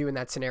had to do in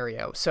that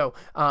scenario. So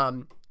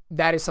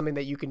that is something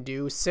that you can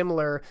do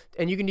similar,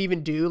 and you can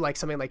even do like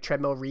something like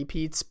treadmill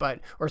repeats,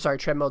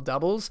 treadmill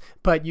doubles,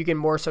 but you can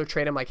more so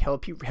train them like hill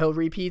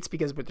repeats,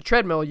 because with the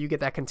treadmill, you get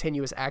that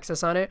continuous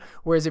access on it.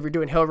 Whereas if you're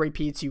doing hill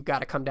repeats, you've got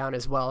to come down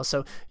as well.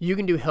 So you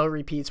can do hill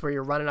repeats where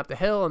you're running up the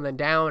hill and then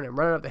down and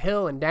running up the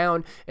hill and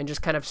down, and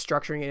just kind of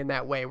structuring it in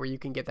that way where you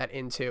can get that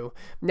into.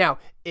 Now,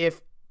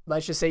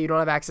 let's just say you don't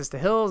have access to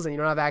hills and you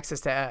don't have access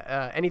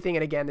to anything.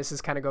 And again, this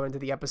is kind of going into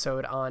the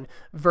episode on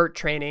vert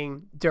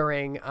training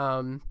during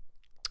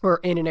or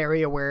in an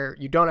area where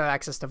you don't have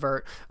access to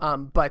vert.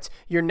 But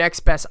your next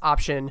best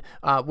option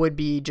would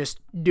be just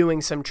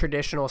doing some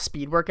traditional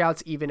speed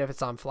workouts, even if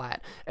it's on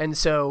flat. And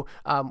so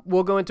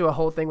we'll go into a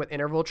whole thing with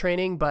interval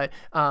training, but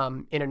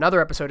in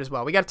another episode as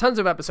well. We got tons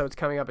of episodes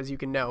coming up, as you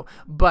can know.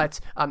 But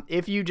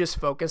if you just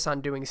focus on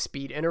doing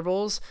speed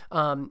intervals,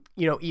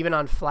 even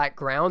on flat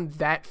ground,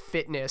 that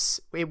fitness,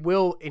 it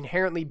will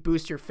inherently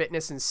boost your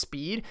fitness and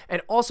speed.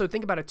 And also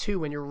think about it too,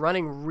 when you're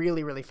running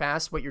really, really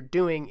fast, what you're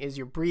doing is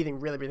you're breathing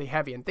really, really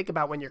heavy. And think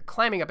about when you're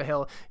climbing up a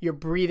hill, you're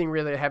breathing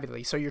really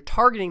heavily. So you're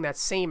targeting that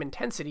same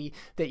intensity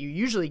that you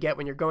usually get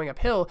when you're going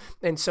uphill.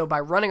 And so by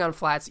running on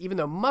flats, even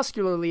though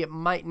muscularly it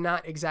might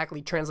not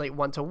exactly translate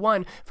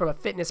 1-to-1, from a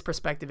fitness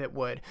perspective, it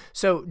would.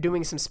 So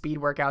doing some speed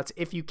workouts,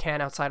 if you can,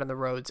 outside on the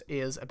roads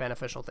is a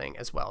beneficial thing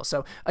as well.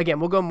 So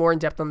again, we'll go more in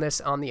depth on this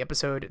on the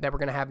episode that we're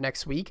going to have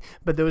next week,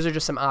 but those are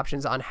just some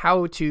options on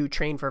how to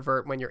train for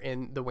vert when you're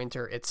in the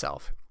winter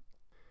itself.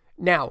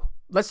 Now,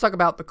 let's talk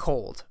about the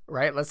cold,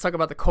 right? Let's talk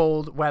about the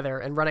cold weather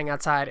and running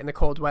outside in the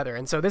cold weather.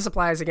 And so this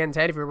applies again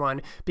to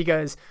everyone,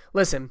 because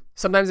listen,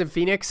 sometimes in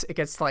Phoenix, it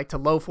gets to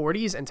low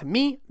 40s. And to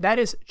me, that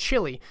is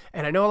chilly.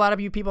 And I know a lot of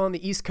you people on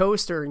the East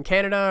Coast or in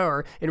Canada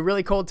or in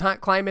really cold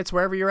climates,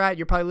 wherever you're at,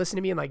 you're probably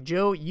listening to me and like,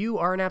 Joe, you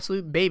are an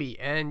absolute baby.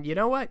 And you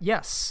know what?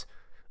 Yes,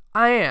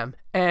 I am.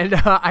 And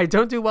I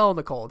don't do well in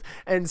the cold.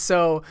 And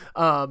so,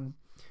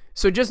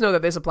 so just know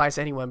that this applies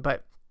to anyone,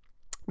 but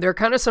there are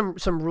kind of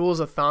some rules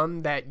of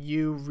thumb that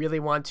you really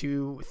want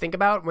to think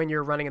about when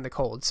you're running in the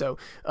cold. So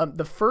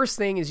the first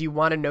thing is you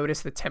want to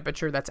notice the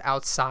temperature that's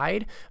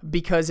outside,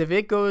 because if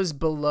it goes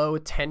below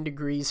 10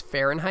 degrees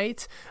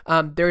Fahrenheit,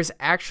 there's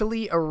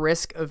actually a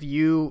risk of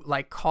you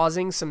like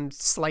causing some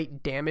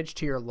slight damage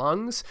to your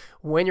lungs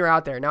when you're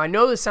out there. Now, I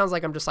know this sounds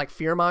like I'm just like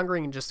fear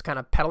mongering and just kind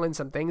of peddling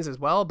some things as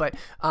well, but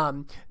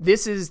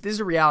this is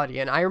a reality.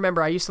 And I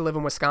remember I used to live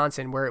in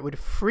Wisconsin where it would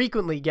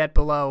frequently get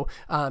below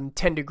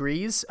 10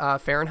 degrees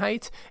Fahrenheit,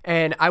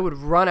 and I would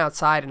run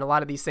outside and a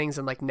lot of these things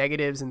and like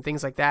negatives and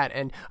things like that.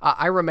 And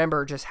I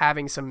remember just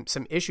having some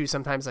issues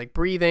sometimes, like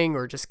breathing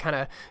or just kind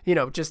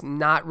of, just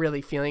not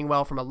really feeling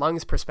well from a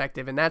lungs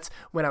perspective. And that's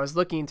when I was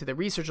looking into the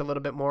research a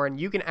little bit more, and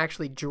you can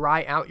actually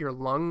dry out your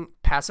lung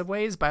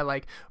passageways by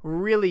like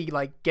really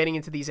like getting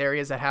into these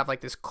areas that have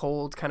like this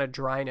cold kind of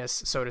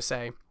dryness, so to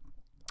say.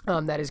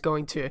 That is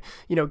going to,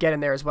 get in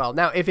there as well.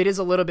 Now, if it is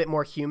a little bit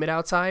more humid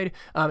outside,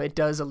 it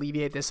does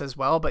alleviate this as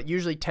well, but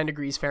usually 10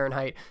 degrees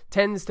Fahrenheit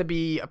tends to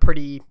be a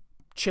pretty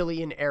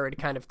chilly and arid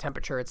kind of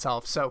temperature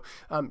itself. So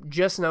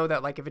just know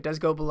that like if it does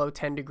go below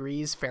 10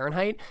 degrees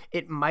Fahrenheit,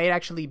 it might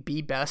actually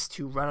be best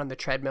to run on the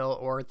treadmill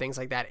or things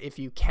like that if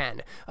you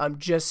can,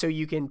 just so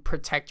you can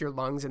protect your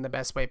lungs in the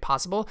best way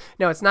possible.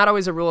 Now, it's not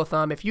always a rule of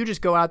thumb. If you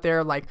just go out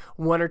there like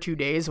 1 or 2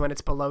 days when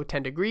it's below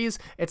 10 degrees,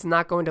 it's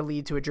not going to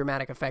lead to a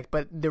dramatic effect,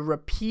 but the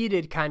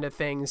repeated kind of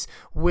things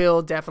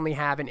will definitely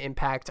have an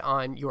impact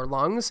on your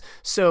lungs.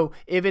 So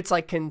if it's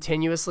like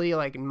continuously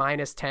like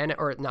 -10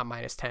 or not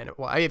 -10,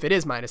 well, if it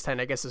is -10,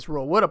 I guess this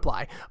rule would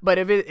apply. But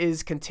if it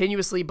is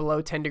continuously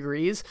below 10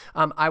 degrees,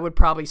 I would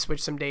probably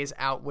switch some days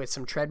out with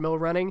some treadmill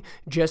running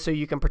just so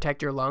you can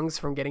protect your lungs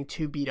from getting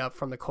too beat up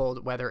from the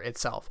cold weather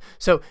itself.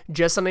 So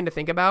just something to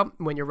think about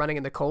when you're running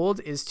in the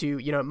cold is to,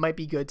 it might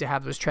be good to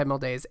have those treadmill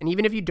days. And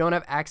even if you don't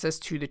have access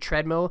to the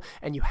treadmill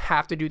and you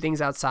have to do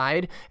things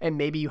outside, and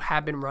maybe you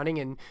have been running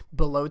in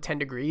below 10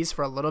 degrees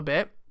for a little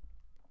bit,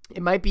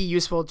 it might be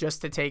useful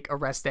just to take a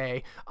rest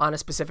day on a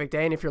specific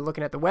day. And if you're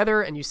looking at the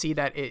weather and you see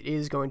that it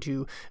is going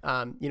to,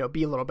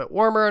 be a little bit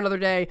warmer another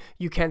day,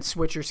 you can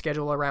switch your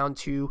schedule around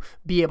to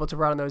be able to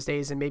run on those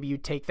days. And maybe you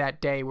take that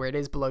day where it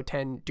is below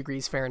 10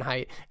 degrees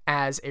Fahrenheit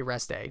as a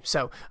rest day.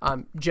 So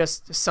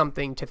just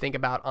something to think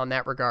about on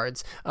that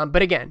regards.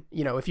 But again,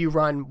 if you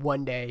run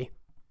one day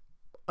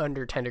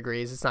under 10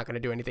 degrees, it's not going to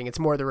do anything. It's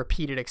more the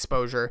repeated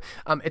exposure.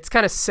 It's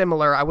kind of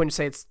similar. I wouldn't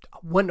say it's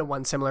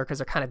one-to-one similar because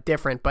they're kind of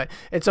different, but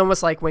it's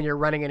almost like when you're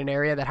running in an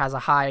area that has a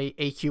high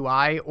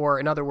AQI,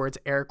 or in other words,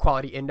 air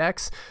quality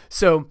index.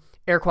 So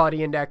air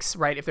quality index,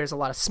 right? If there's a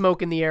lot of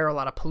smoke in the air, a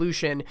lot of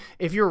pollution,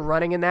 if you're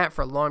running in that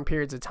for long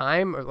periods of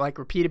time, or like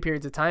repeated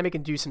periods of time, it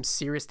can do some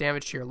serious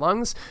damage to your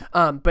lungs.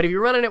 But if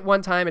you're running it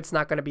one time, it's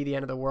not going to be the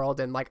end of the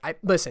world. And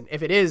listen,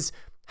 if it is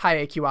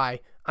high AQI,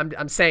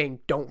 I'm saying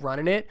don't run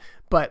in it.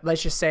 But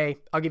let's just say,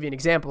 I'll give you an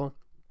example.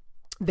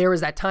 There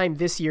was that time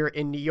this year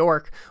in New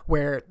York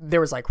where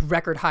there was like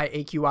record high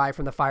AQI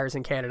from the fires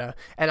in Canada.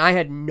 And I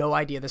had no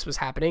idea this was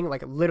happening,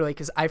 like literally,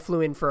 because I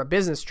flew in for a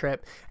business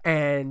trip,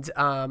 and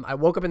I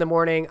woke up in the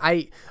morning.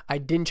 I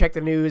didn't check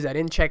the news. I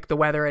didn't check the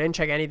weather. I didn't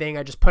check anything.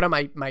 I just put on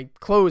my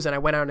clothes and I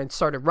went out and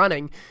started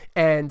running.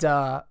 And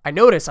I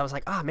noticed, I was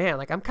like, oh man,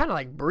 like I'm kind of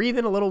like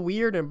breathing a little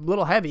weird and a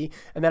little heavy.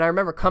 And then I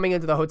remember coming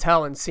into the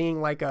hotel and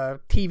seeing like a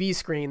TV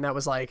screen that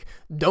was like,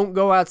 don't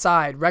go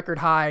outside, record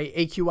high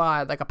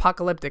AQI, like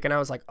apocalyptic. And I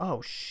was like,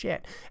 oh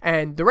shit.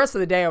 And the rest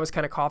of the day I was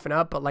kind of coughing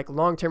up, but like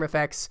long-term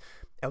effects,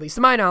 at least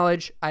to my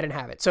knowledge, I didn't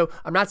have it. So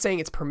I'm not saying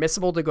it's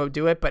permissible to go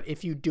do it, but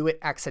if you do it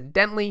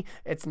accidentally,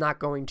 it's not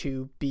going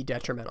to be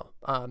detrimental.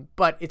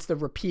 But it's the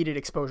repeated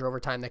exposure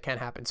over time that can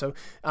happen. So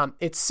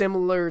it's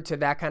similar to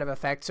that kind of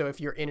effect. So if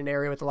you're in an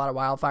area with a lot of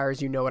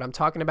wildfires, you know what I'm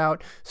talking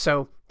about.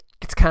 So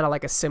it's kind of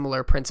like a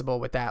similar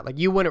principle with that. Like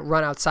you wouldn't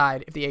run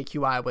outside if the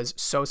AQI was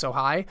so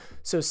high.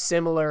 So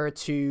similar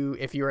to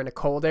if you're in a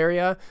cold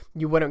area,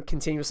 you wouldn't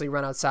continuously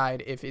run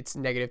outside if it's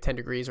negative 10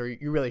 degrees, or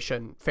you really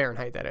shouldn't,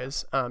 Fahrenheit that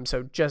is.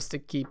 So just to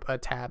keep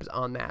tabs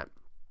on that.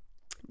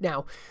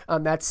 Now,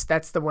 that's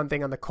the one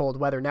thing on the cold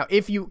weather. Now,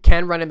 if you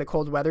can run in the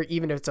cold weather,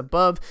 even if it's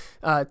above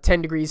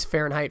 10 degrees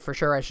Fahrenheit, for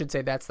sure, I should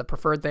say that's the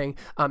preferred thing.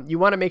 You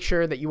want to make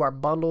sure that you are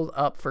bundled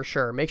up for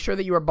sure. Make sure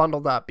that you are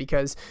bundled up,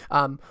 because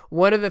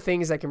one of the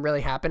things that can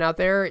really happen out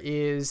there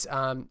is,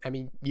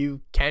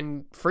 you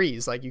can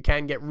freeze. Like you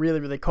can get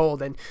really, really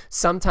cold. And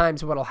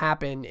sometimes what'll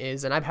happen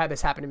is, and I've had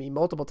this happen to me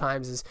multiple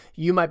times, is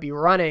you might be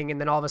running and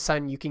then all of a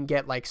sudden you can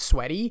get like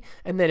sweaty.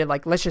 And then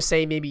let's just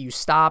say maybe you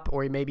stop,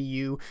 or maybe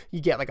you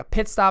get like a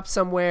pit stop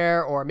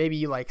somewhere, or maybe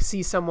you like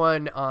see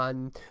someone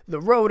on the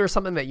road or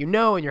something that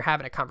and you're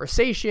having a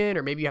conversation,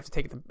 or maybe you have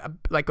to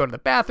go to the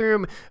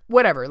bathroom,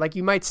 whatever. Like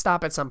you might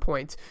stop at some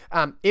point.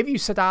 If you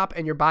stop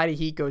and your body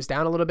heat goes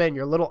down a little bit and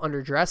you're a little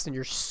underdressed and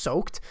you're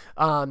soaked,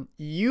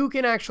 you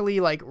can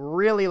actually like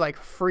really like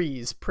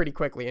freeze pretty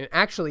quickly. And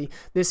actually,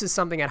 this is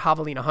something at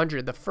Javelina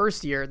 100 the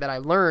first year that I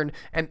learned,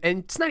 and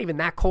it's not even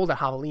that cold at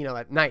Javelina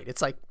at night.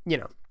 It's like,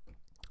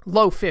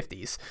 low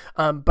 50s.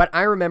 But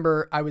I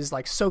remember I was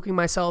like soaking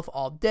myself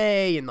all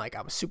day, and like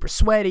I was super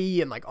sweaty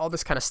and like all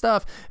this kind of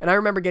stuff. And I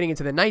remember getting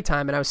into the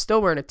nighttime and I was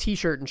still wearing a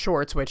t-shirt and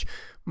shorts, which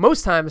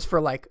most times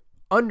for like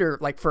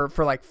for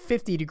like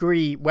 50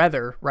 degree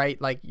weather,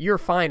 right? Like you're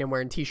fine in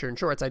wearing t-shirt and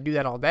shorts. I do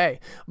that all day.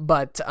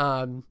 But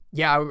I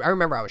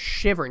remember I was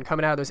shivering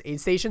coming out of those aid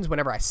stations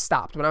whenever I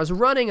stopped. When I was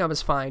running, I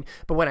was fine.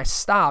 But when I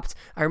stopped,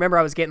 I remember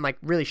I was getting like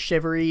really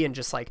shivery and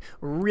just like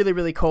really,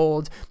 really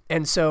cold.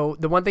 And so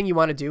the one thing you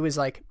want to do is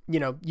like, you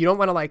don't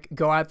want to like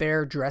go out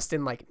there dressed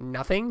in like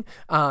nothing.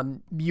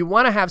 You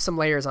want to have some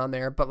layers on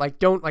there, but like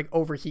don't like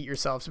overheat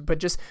yourselves. But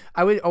just,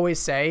 I would always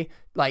say,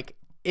 like,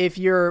 if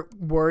you're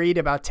worried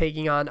about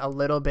taking on a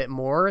little bit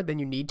more than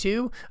you need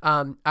to,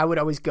 I would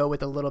always go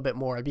with a little bit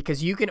more,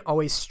 because you can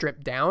always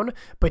strip down,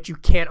 but you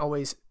can't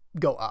always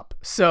go up.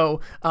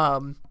 So,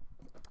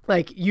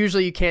 like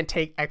usually you can't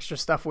take extra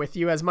stuff with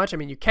you as much. I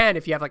mean, you can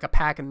if you have like a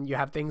pack and you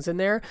have things in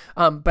there.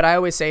 But I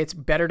always say it's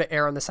better to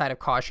err on the side of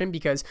caution,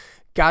 because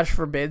God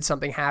forbid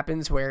something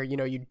happens where,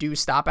 you do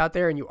stop out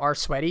there and you are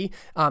sweaty.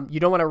 You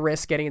don't want to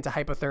risk getting into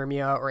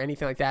hypothermia or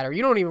anything like that. Or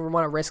you don't even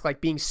want to risk like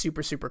being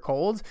super, super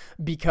cold,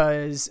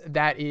 because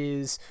that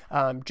is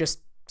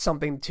just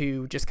something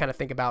to just kind of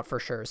think about for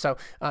sure. So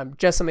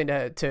just something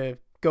to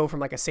go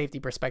from like a safety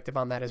perspective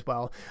on that as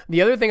well.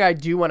 The other thing I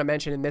do want to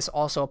mention, and this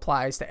also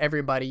applies to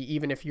everybody,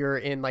 even if you're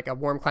in like a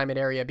warm climate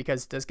area,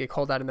 because it does get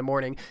cold out in the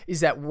morning, is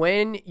that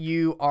when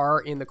you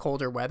are in the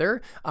colder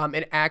weather,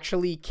 it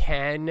actually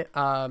can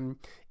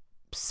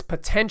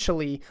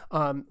potentially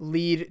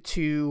lead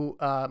to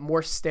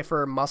more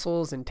stiffer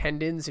muscles and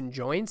tendons and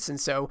joints.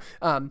 And so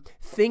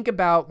think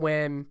about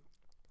when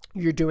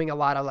you're doing a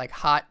lot of like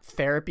hot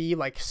therapy,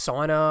 like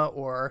sauna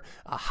or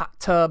a hot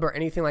tub or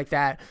anything like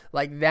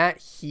that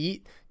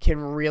heat can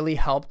really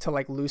help to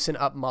like loosen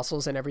up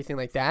muscles and everything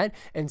like that.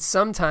 And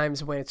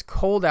sometimes when it's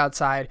cold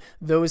outside,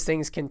 those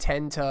things can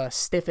tend to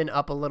stiffen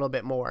up a little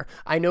bit more.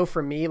 I know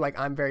for me, like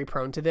I'm very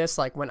prone to this.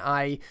 Like when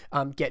I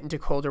get into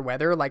colder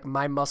weather, like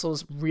my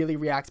muscles really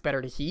react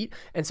better to heat.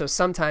 And so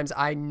sometimes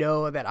I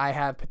know that I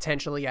have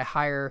potentially a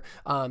higher,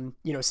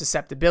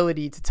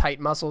 susceptibility to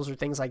tight muscles or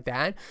things like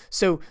that.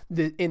 So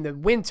in the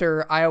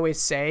winter, I always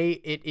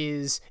say it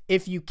is,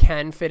 if you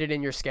can fit it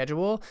in your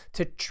schedule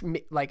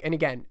and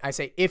again, I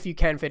say if you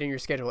can fit in your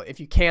schedule. If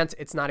you can't,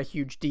 it's not a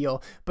huge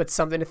deal, but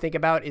something to think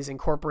about is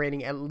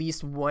incorporating at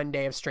least 1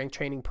 day of strength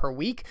training per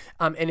week.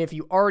 And if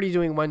you're already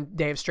doing 1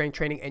 day of strength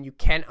training and you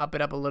can up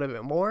it up a little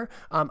bit more,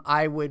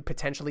 I would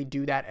potentially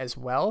do that as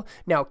well.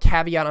 Now,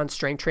 caveat on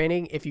strength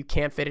training, if you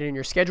can't fit it in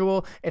your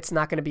schedule, it's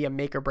not going to be a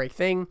make or break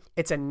thing.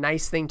 It's a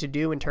nice thing to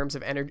do in terms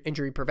of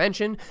injury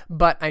prevention,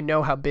 but I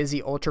know how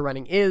busy ultra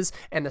running is,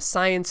 and the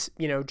science,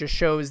 just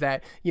shows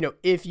that,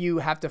 if you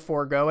have to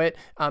forego it,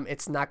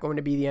 it's not going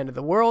to be the end of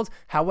the world.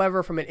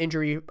 However, from an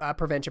injury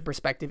prevention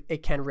perspective,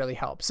 it can really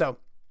help. So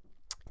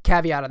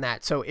caveat on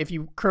that. So if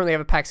you currently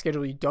have a packed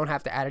schedule, you don't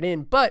have to add it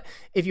in, but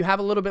if you have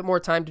a little bit more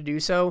time to do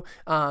so,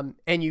 and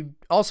you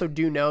also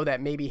do know that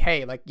maybe,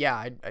 hey, like, yeah,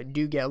 I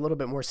do get a little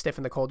bit more stiff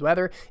in the cold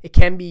weather, it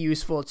can be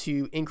useful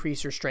to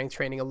increase your strength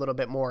training a little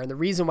bit more. And the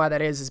reason why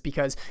that is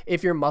because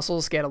if your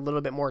muscles get a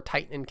little bit more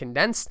tight and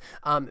condensed,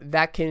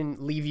 that can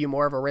leave you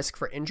more of a risk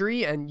for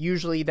injury. And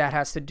usually that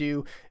has to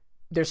do,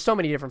 there's so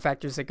many different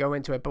factors that go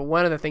into it, but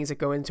one of the things that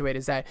go into it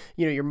is that,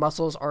 your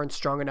muscles aren't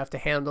strong enough to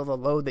handle the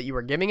load that you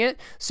are giving it.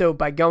 So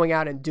by going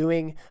out and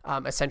doing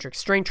eccentric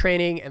strength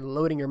training and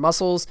loading your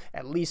muscles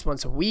at least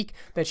once a week,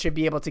 that should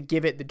be able to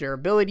give it the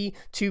durability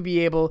to be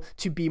able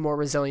to be more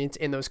resilient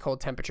in those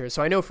cold temperatures.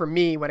 So I know for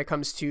me, when it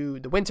comes to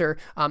the winter,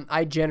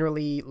 I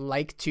generally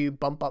like to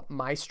bump up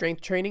my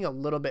strength training a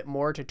little bit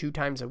more to 2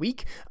 times a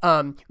week.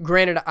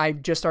 Granted, I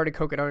just started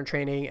Coconut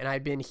training and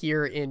I've been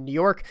here in New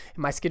York,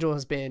 and my schedule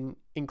has been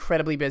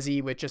incredibly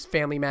busy with just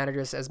family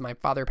matters as my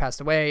father passed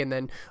away, and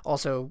then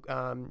also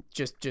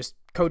just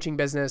coaching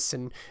business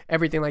and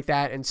everything like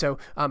that. And so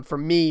for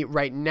me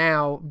right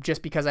now,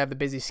 just because I have the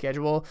busy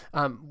schedule,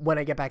 when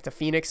I get back to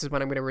Phoenix is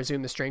when I'm going to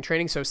resume the strength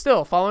training. So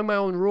still following my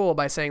own rule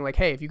by saying like,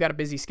 hey, if you got a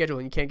busy schedule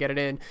and you can't get it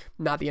in,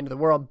 not the end of the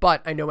world.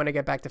 But I know when I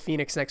get back to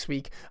Phoenix next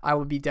week, I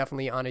will be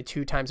definitely on a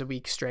 2 times a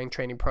week strength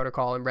training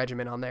protocol and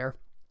regimen on there.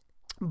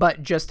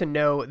 But just to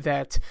know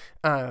that,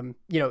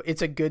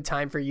 it's a good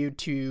time for you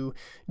to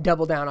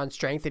double down on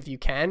strength if you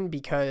can,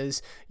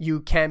 because you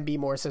can be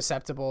more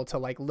susceptible to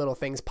like little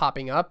things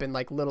popping up and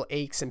like little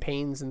aches and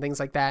pains and things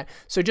like that.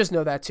 So just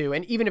know that too.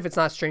 And even if it's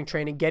not strength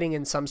training, getting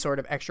in some sort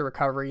of extra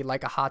recovery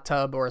like a hot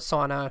tub or a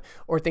sauna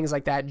or things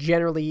like that,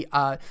 generally,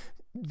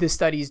 the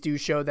studies do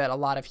show that a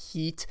lot of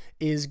heat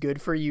is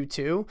good for you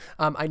too.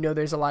 I know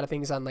there's a lot of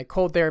things on like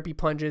cold therapy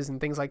plunges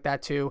and things like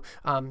that too.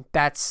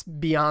 That's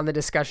beyond the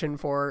discussion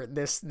for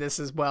this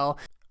as well.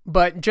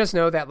 But just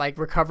know that like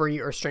recovery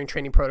or strength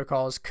training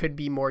protocols could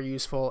be more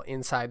useful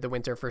inside the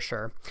winter for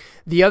sure.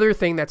 The other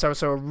thing that's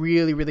also a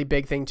really, really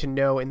big thing to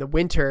know in the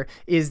winter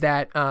is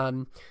that,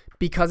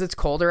 because it's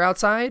colder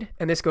outside,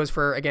 and this goes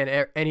for,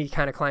 again, any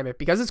kind of climate,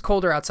 because it's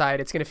colder outside,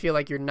 it's going to feel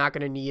like you're not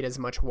going to need as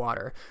much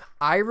water.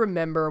 I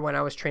remember when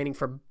I was training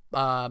for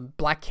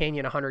Black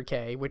Canyon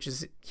 100K, which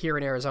is here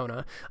in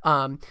Arizona.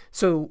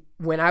 So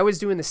when I was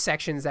doing the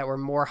sections that were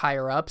more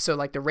higher up, so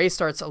like the race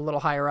starts a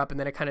little higher up and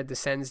then it kind of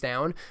descends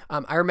down.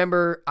 I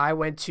remember I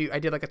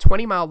did like a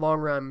 20-mile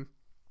long run,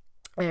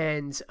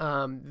 and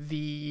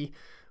the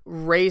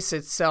race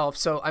itself,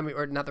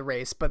 or not the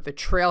race, but the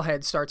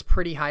trailhead starts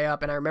pretty high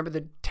up, and I remember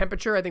the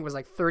temperature I think was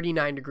like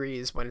 39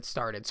 degrees when it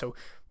started. So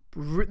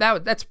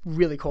that's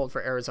really cold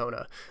for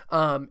Arizona.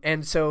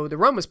 And so the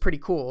run was pretty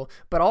cool,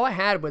 but all I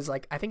had was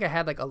like, I think I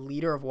had like a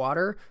liter of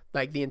water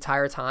like the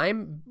entire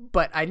time,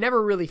 but I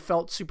never really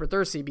felt super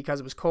thirsty because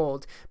it was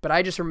cold. But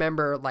I just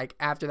remember like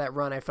after that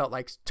run, I felt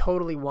like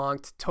totally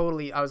wonked,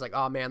 I was like,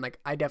 oh man, like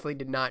I definitely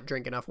did not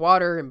drink enough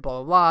water and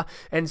blah, blah, blah.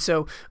 And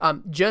so,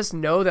 just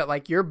know that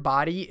like your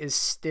body is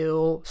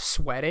still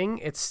sweating.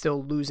 It's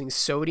still losing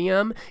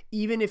sodium,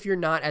 even if you're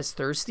not as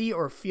thirsty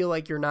or feel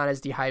like you're not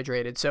as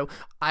dehydrated. So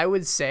I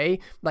would say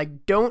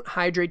like, don't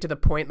hydrate to the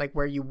point like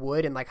where you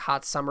would in like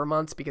hot summer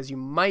months, because you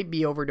might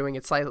be overdoing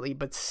it slightly,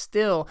 but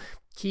still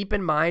keep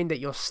in mind that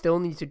you'll still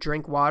need to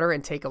drink water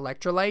and take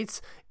electrolytes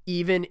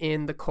even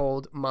in the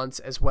cold months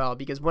as well.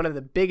 Because one of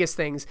the biggest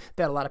things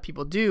that a lot of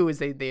people do is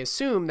they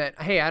assume that,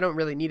 hey, I don't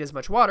really need as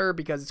much water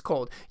because it's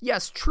cold.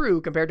 Yes,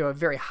 true, compared to a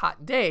very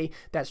hot day,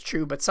 that's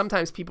true. But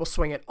sometimes people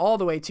swing it all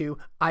the way to,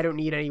 I don't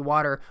need any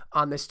water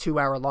on this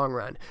 2-hour long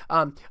run.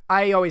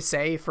 I always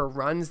say for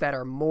runs that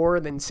are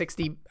more than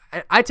 60,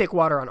 I take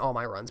water on all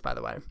my runs, by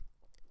the way.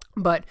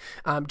 But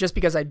just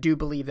because I do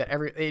believe that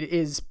it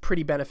is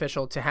pretty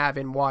beneficial to have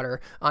in water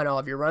on all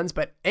of your runs.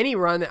 But any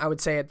run, I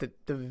would say at the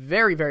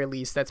very, very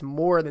least, that's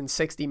more than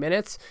 60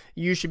 minutes,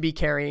 you should be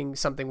carrying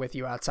something with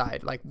you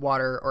outside, like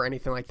water or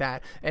anything like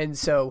that. And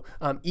so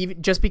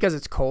even just because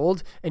it's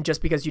cold and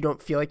just because you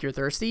don't feel like you're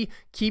thirsty,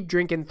 keep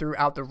drinking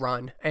throughout the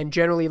run. And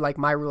generally, like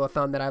my rule of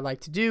thumb that I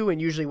like to do,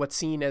 and usually what's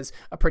seen as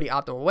a pretty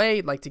optimal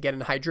way, like to get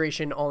in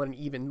hydration all in an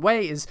even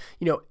way, is,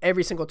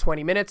 every single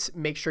 20 minutes,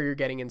 make sure you're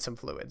getting in some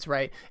fluids,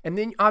 right? And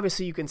then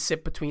obviously you can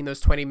sip between those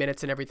 20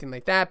 minutes and everything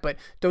like that, but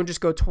don't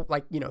just go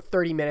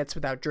 30 minutes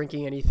without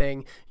drinking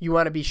anything. You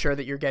want to be sure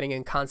that you're getting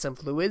in constant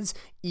fluids,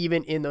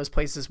 even in those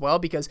places as well,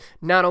 because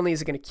not only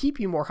is it going to keep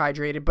you more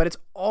hydrated, but it's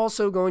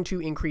also going to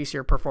increase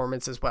your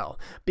performance as well.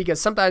 Because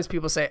sometimes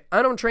people say,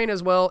 I don't train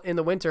as well in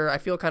the winter, I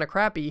feel kind of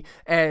crappy,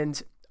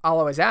 and I'll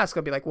always ask,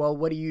 I'll be like, well,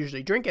 what are you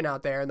usually drinking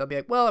out there? And they'll be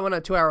like, well, I went on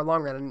a 2-hour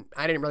long run and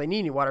I didn't really need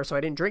any water, so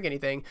I didn't drink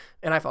anything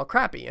and I felt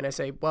crappy. And I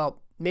say,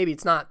 well, maybe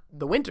it's not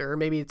the winter,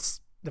 maybe it's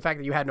the fact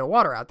that you had no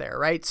water out there,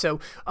 right? So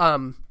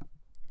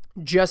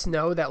just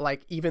know that,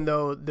 like, even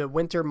though the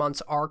winter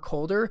months are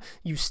colder,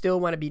 you still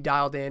want to be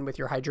dialed in with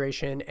your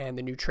hydration and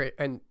the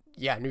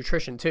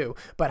nutrition too,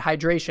 but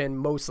hydration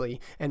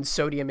mostly, and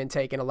sodium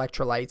intake and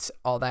electrolytes,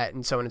 all that,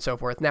 and so on and so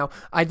forth. Now,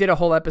 I did a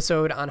whole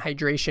episode on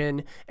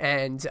hydration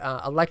and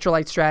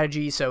electrolyte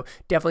strategy, so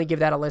definitely give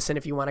that a listen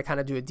if you want to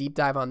kind of do a deep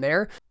dive on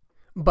there.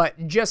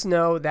 But just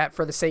know that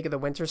for the sake of the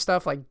winter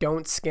stuff, like,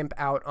 don't skimp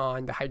out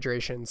on the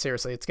hydration.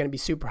 Seriously, it's going to be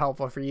super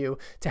helpful for you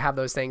to have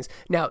those things.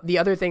 Now, the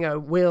other thing I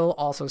will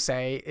also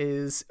say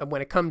is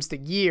when it comes to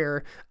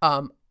gear,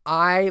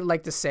 I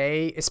like to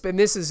say, and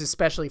this is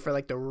especially for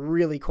like the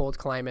really cold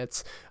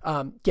climates,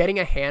 getting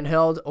a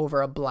handheld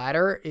over a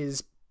bladder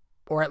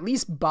or at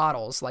least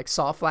bottles, like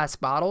soft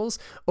flask bottles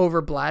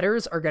over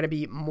bladders, are going to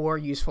be more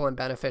useful and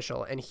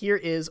beneficial. And here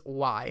is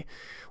why.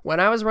 When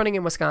I was running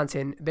in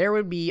Wisconsin, there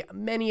would be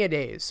many a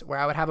days where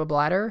I would have a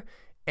bladder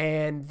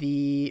and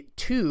the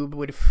tube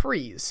would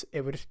freeze.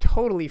 It would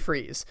totally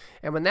freeze.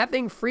 And when that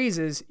thing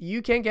freezes,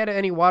 you can't get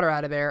any water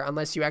out of there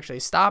unless you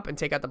actually stop and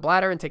take out the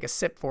bladder and take a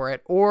sip for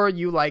it. Or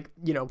you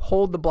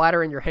hold the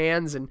bladder in your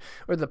hands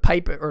or the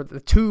pipe or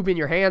the tube in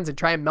your hands and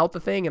try and melt the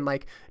thing.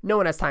 And no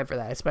one has time for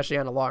that, especially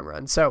on a long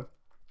run. So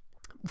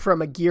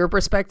from a gear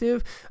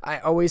perspective, I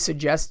always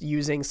suggest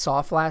using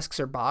soft flasks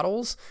or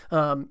bottles,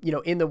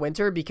 in the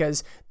winter,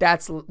 because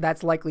that's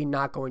likely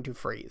not going to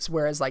freeze.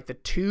 Whereas like the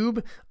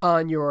tube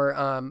on your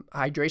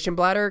hydration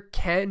bladder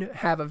can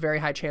have a very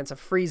high chance of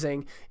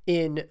freezing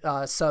in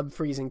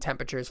sub-freezing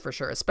temperatures for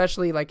sure,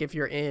 especially like if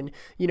you're in,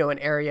 an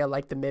area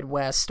like the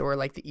Midwest or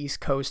like the East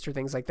Coast or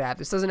things like that.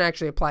 This doesn't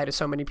actually apply to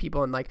so many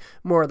people in like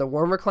more of the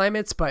warmer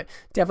climates, but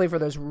definitely for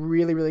those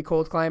really, really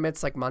cold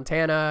climates like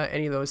Montana,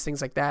 any of those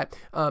things like that.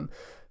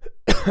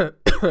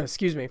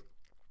 Excuse me.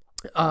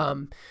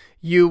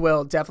 You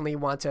will definitely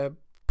want to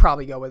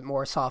probably go with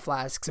more soft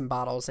flasks and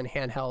bottles and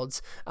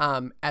handhelds,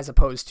 as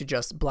opposed to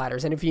just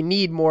bladders. And if you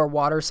need more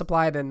water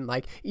supply, then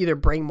like either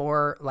bring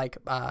more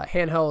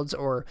handhelds,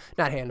 or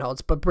not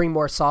handhelds, but bring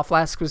more soft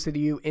flasks with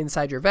you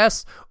inside your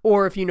vest.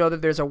 Or if you know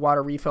that there's a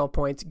water refill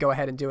point, go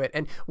ahead and do it.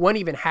 And one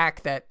even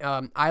hack that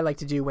I like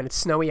to do when it's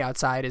snowy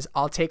outside is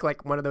I'll take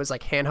like one of those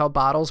like handheld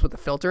bottles with a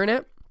filter in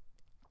it.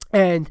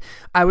 And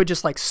I would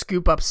just like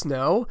scoop up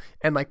snow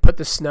and like put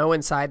the snow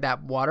inside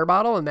that water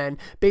bottle, and then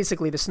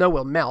basically the snow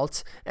will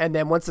melt. And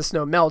then once the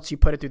snow melts, you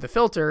put it through the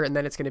filter, and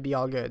then it's going to be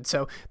all good.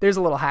 So there's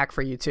a little hack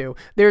for you too.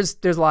 There's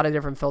a lot of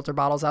different filter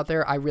bottles out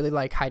there. I really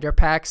like Hydro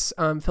Pack's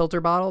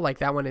filter bottle. Like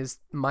that one is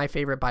my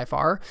favorite by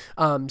far.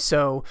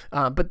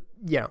 But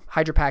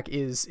Hydro Pack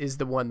is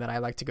the one that I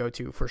like to go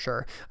to for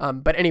sure.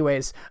 But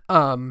anyways,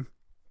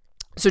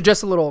 so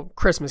just a little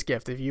Christmas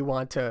gift if you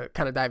want to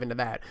kind of dive into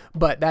that.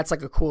 But that's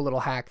like a cool little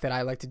hack that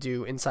I like to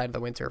do inside of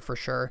the winter for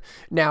sure.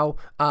 Now,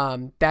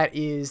 that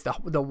is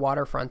the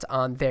waterfront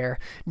on there.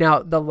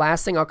 Now, the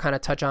last thing I'll kind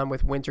of touch on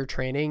with winter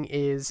training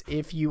is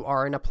if you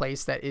are in a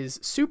place that is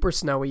super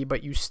snowy,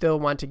 but you still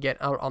want to get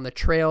out on the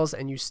trails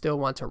and you still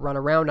want to run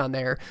around on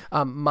there,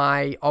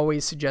 my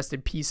always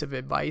suggested piece of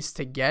advice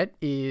to get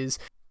is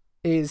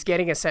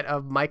getting a set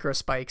of micro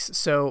spikes.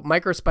 So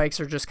micro spikes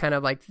are just kind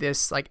of like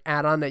this like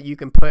add-on that you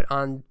can put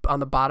on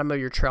the bottom of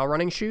your trail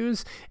running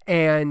shoes,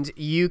 and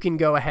you can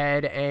go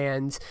ahead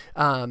and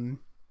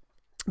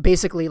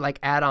basically like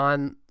add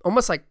on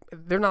almost like,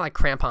 they're not like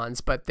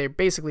crampons, but they're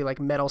basically like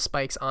metal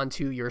spikes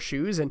onto your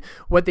shoes. And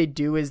what they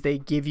do is they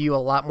give you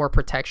a lot more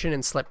protection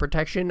and slip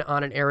protection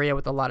on an area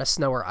with a lot of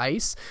snow or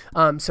ice,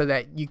 so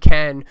that you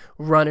can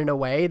run in a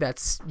way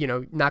that's,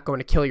 not going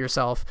to kill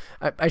yourself.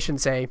 I shouldn't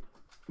say,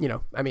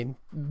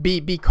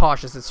 be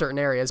cautious in certain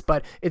areas,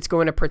 but it's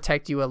going to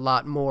protect you a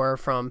lot more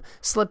from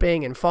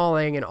slipping and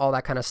falling and all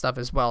that kind of stuff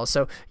as well.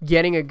 So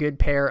getting a good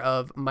pair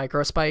of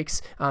micro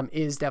spikes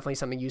is definitely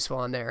something useful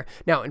on there.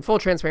 Now, in full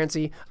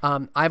transparency,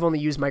 I've only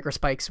used micro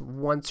spikes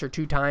once or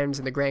two times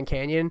in the Grand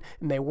Canyon,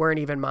 and they weren't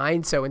even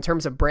mine. So in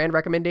terms of brand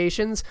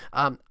recommendations,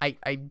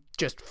 I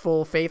just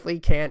full faithfully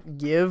can't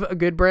give a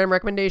good brand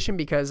recommendation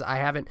because I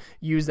haven't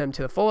used them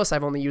to the fullest.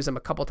 I've only used them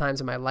a couple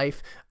times in my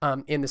life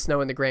in the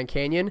snow in the Grand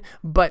Canyon,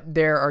 but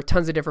there are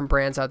tons of different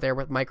brands out there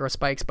with micro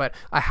spikes. But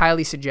I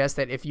highly suggest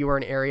that if you are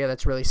in an area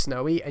that's really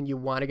snowy and you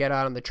want to get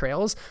out on the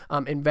trails,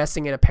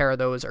 investing in a pair of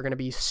those are going to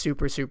be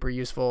super, super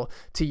useful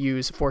to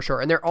use for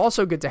sure. And they're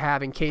also good to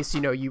have in case,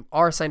 you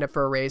are signed up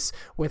for a race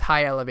with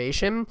high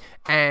elevation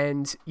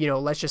and,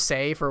 let's just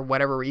say for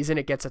whatever reason,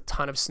 it gets a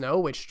ton of snow,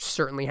 which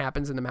certainly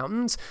happens in the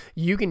mountains.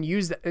 You can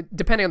use that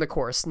depending on the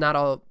course. Not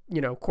all,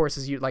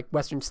 courses like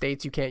Western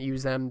states, you can't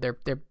use them.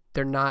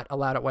 They're not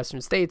allowed at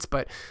Western states,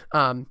 but,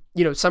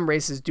 some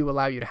races do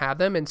allow you to have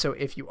them. And so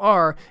if you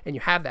are, and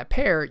you have that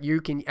pair, you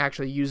can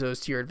actually use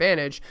those to your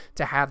advantage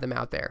to have them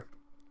out there.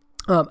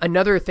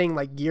 Another thing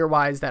like gear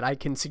wise that I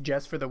can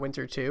suggest for the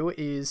winter too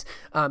is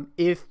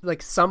if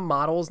like some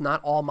models,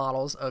 not all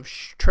models of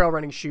trail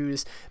running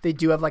shoes, they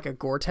do have like a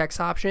Gore-Tex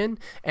option,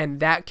 and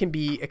that can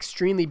be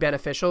extremely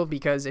beneficial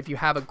because if you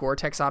have a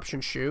Gore-Tex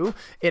option shoe,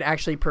 it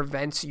actually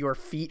prevents your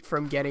feet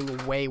from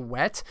getting way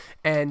wet.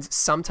 And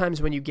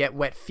sometimes when you get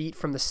wet feet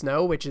from the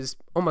snow, which is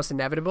almost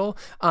inevitable,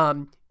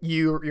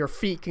 your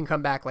feet can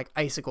come back like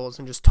icicles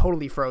and just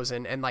totally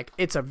frozen, and like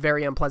it's a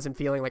very unpleasant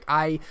feeling. Like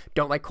I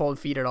don't like cold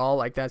feet at all.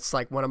 Like that's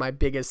like one of my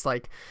biggest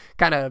like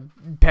kind of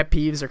pet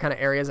peeves or kind of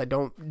areas I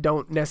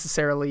don't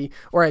necessarily,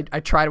 or I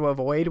try to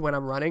avoid when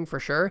I'm running for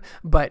sure.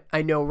 But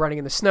I know running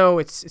in the snow,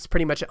 it's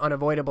pretty much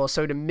unavoidable.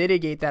 So to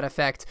mitigate that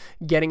effect,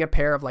 getting a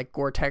pair of like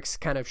Gore-Tex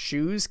kind of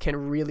shoes can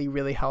really,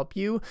 really help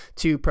you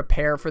to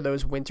prepare for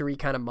those wintry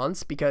kind of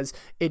months, because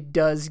it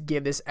does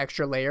give this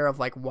extra layer of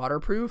like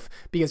waterproof,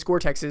 because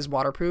Gore-Tex is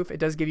waterproof.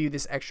 It does give you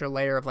this extra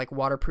layer of like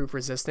waterproof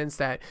resistance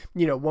that,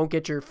 won't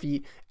get your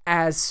feet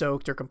as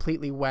soaked or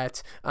completely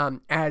wet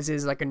as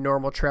is like a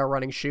normal trail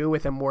running shoe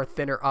with a more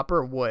thinner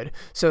upper would.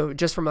 So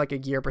just from like a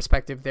gear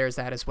perspective, there's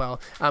that as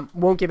well.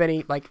 Won't give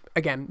any, like,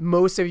 again,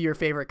 most of your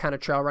favorite kind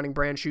of trail running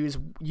brand shoes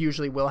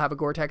usually will have a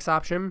Gore-Tex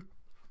option.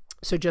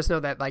 So just know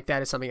that like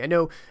that is something I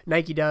know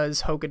Nike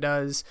does, Hoka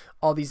does,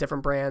 all these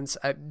different brands,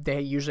 they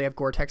usually have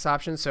Gore-Tex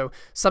options. So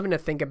something to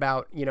think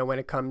about, when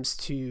it comes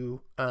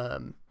to,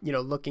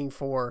 looking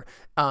for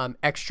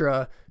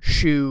extra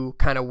shoe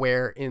kind of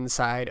wear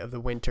inside of the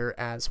winter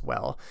as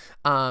well.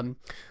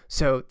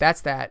 So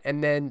that's that.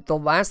 And then the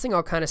last thing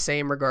I'll kind of say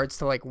in regards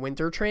to like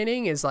winter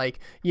training is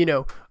like,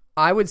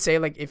 I would say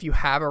like if you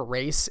have a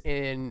race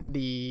in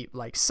the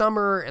like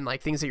summer and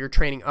like things that you're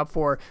training up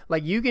for,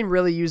 like you can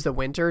really use the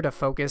winter to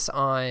focus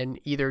on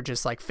either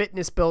just like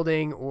fitness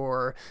building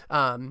or,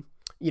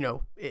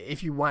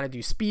 if you want to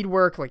do speed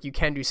work, like you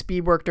can do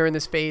speed work during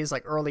this phase,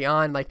 like early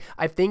on. Like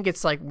I think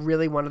it's like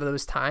really one of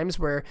those times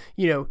where,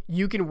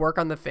 you can work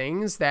on the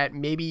things that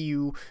maybe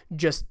you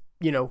just,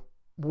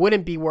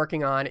 wouldn't be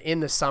working on in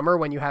the summer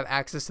when you have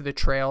access to the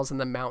trails and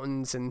the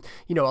mountains and,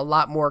 a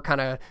lot more kind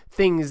of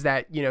things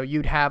that,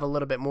 you'd have a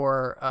little bit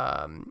more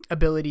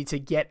ability to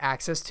get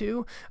access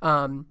to.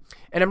 And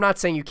I'm not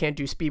saying you can't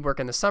do speed work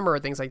in the summer or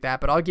things like that,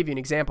 but I'll give you an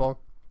example.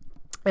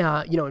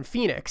 In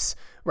Phoenix,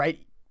 right?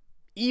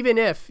 Even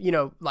if,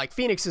 like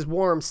Phoenix is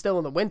warm still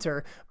in the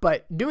winter,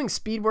 but doing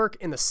speed work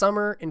in the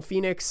summer in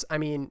Phoenix,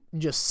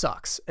 just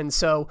sucks. And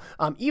so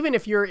even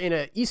if you're in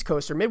a East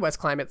Coast or Midwest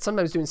climate,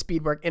 sometimes doing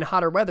speed work in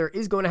hotter weather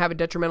is going to have a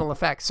detrimental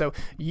effect. So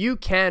you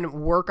can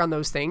work on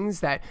those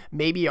things that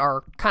maybe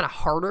are kind of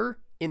harder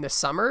in the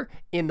summer,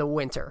 in the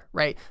winter,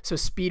 right? So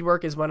speed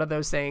work is one of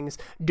those things.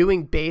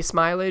 Doing base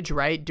mileage,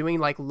 right? Doing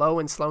like low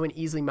and slow and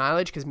easy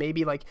mileage, because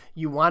maybe like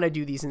you want to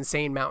do these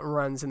insane mountain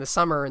runs in the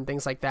summer and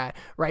things like that,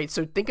 right?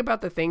 So think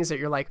about the things that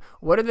you're like,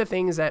 what are the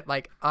things that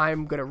like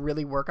I'm going to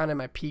really work on in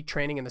my peak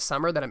training in the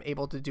summer that I'm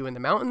able to do in the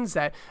mountains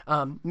that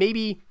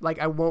maybe like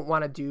I won't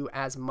want to do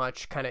as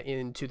much kind of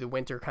into the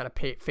winter kind of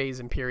phase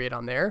and period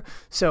on there.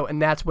 So,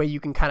 and that's where you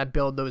can kind of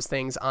build those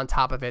things on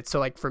top of it. So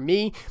like for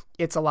me,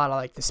 it's a lot of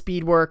like the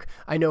speed work.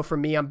 I know for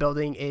me, I'm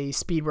building a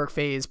speed work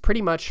phase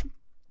pretty much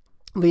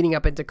leading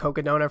up into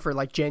Cocodona for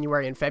like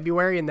January and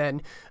February, and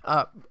then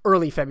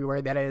early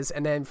February, that is.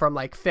 And then from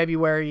like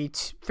February,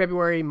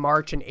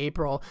 March, and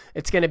April,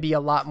 it's going to be a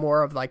lot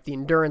more of like the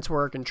endurance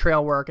work and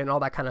trail work and all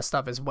that kind of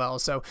stuff as well.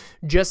 So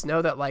just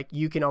know that like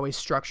you can always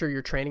structure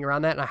your training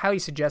around that. And I highly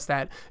suggest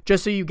that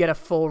just so you get a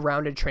full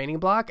rounded training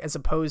block, as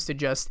opposed to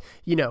just,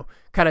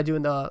 kind of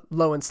doing the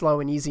low and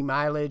slow and easy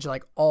mileage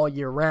like all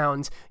year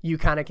round. You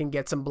kind of can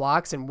get some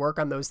blocks and work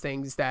on those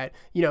things that,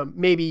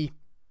 maybe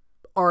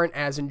aren't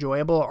as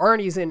enjoyable,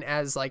 aren't even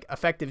as like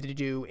effective to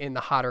do in the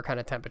hotter kind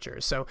of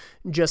temperatures. So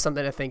just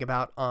something to think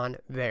about on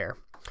there.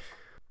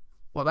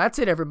 Well, that's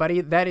it, everybody.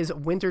 That is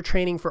winter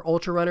training for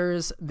ultra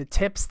runners, the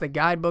tips, the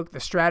guidebook, the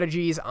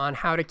strategies on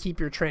how to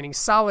keep your training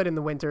solid in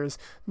the winters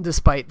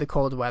despite the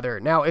cold weather.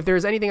 Now, if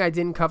there's anything I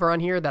didn't cover on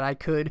here that I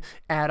could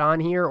add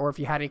on here, or if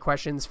you had any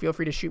questions, feel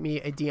free to shoot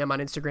me a DM on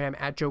Instagram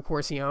at Joe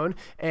Corcione,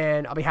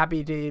 and I'll be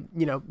happy to,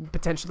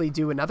 potentially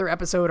do another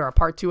episode or a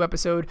part 2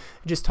 episode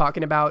just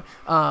talking about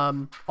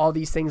all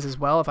these things as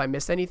well if I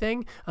missed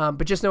anything.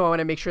 But just know I want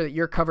to make sure that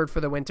you're covered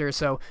for the winter.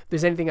 So if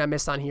there's anything I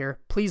missed on here,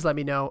 please let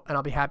me know, and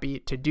I'll be happy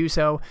to do so.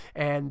 so.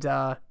 And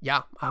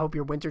yeah, I hope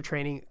your winter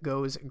training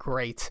goes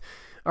great.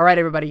 All right,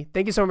 everybody.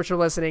 Thank you so much for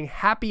listening.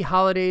 Happy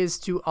holidays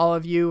to all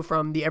of you,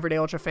 from the Everyday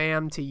Ultra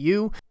fam to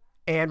you.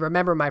 And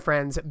remember, my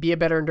friends, be a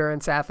better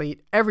endurance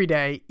athlete every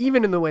day,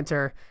 even in the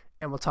winter.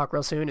 And we'll talk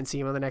real soon and see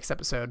you on the next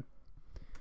episode.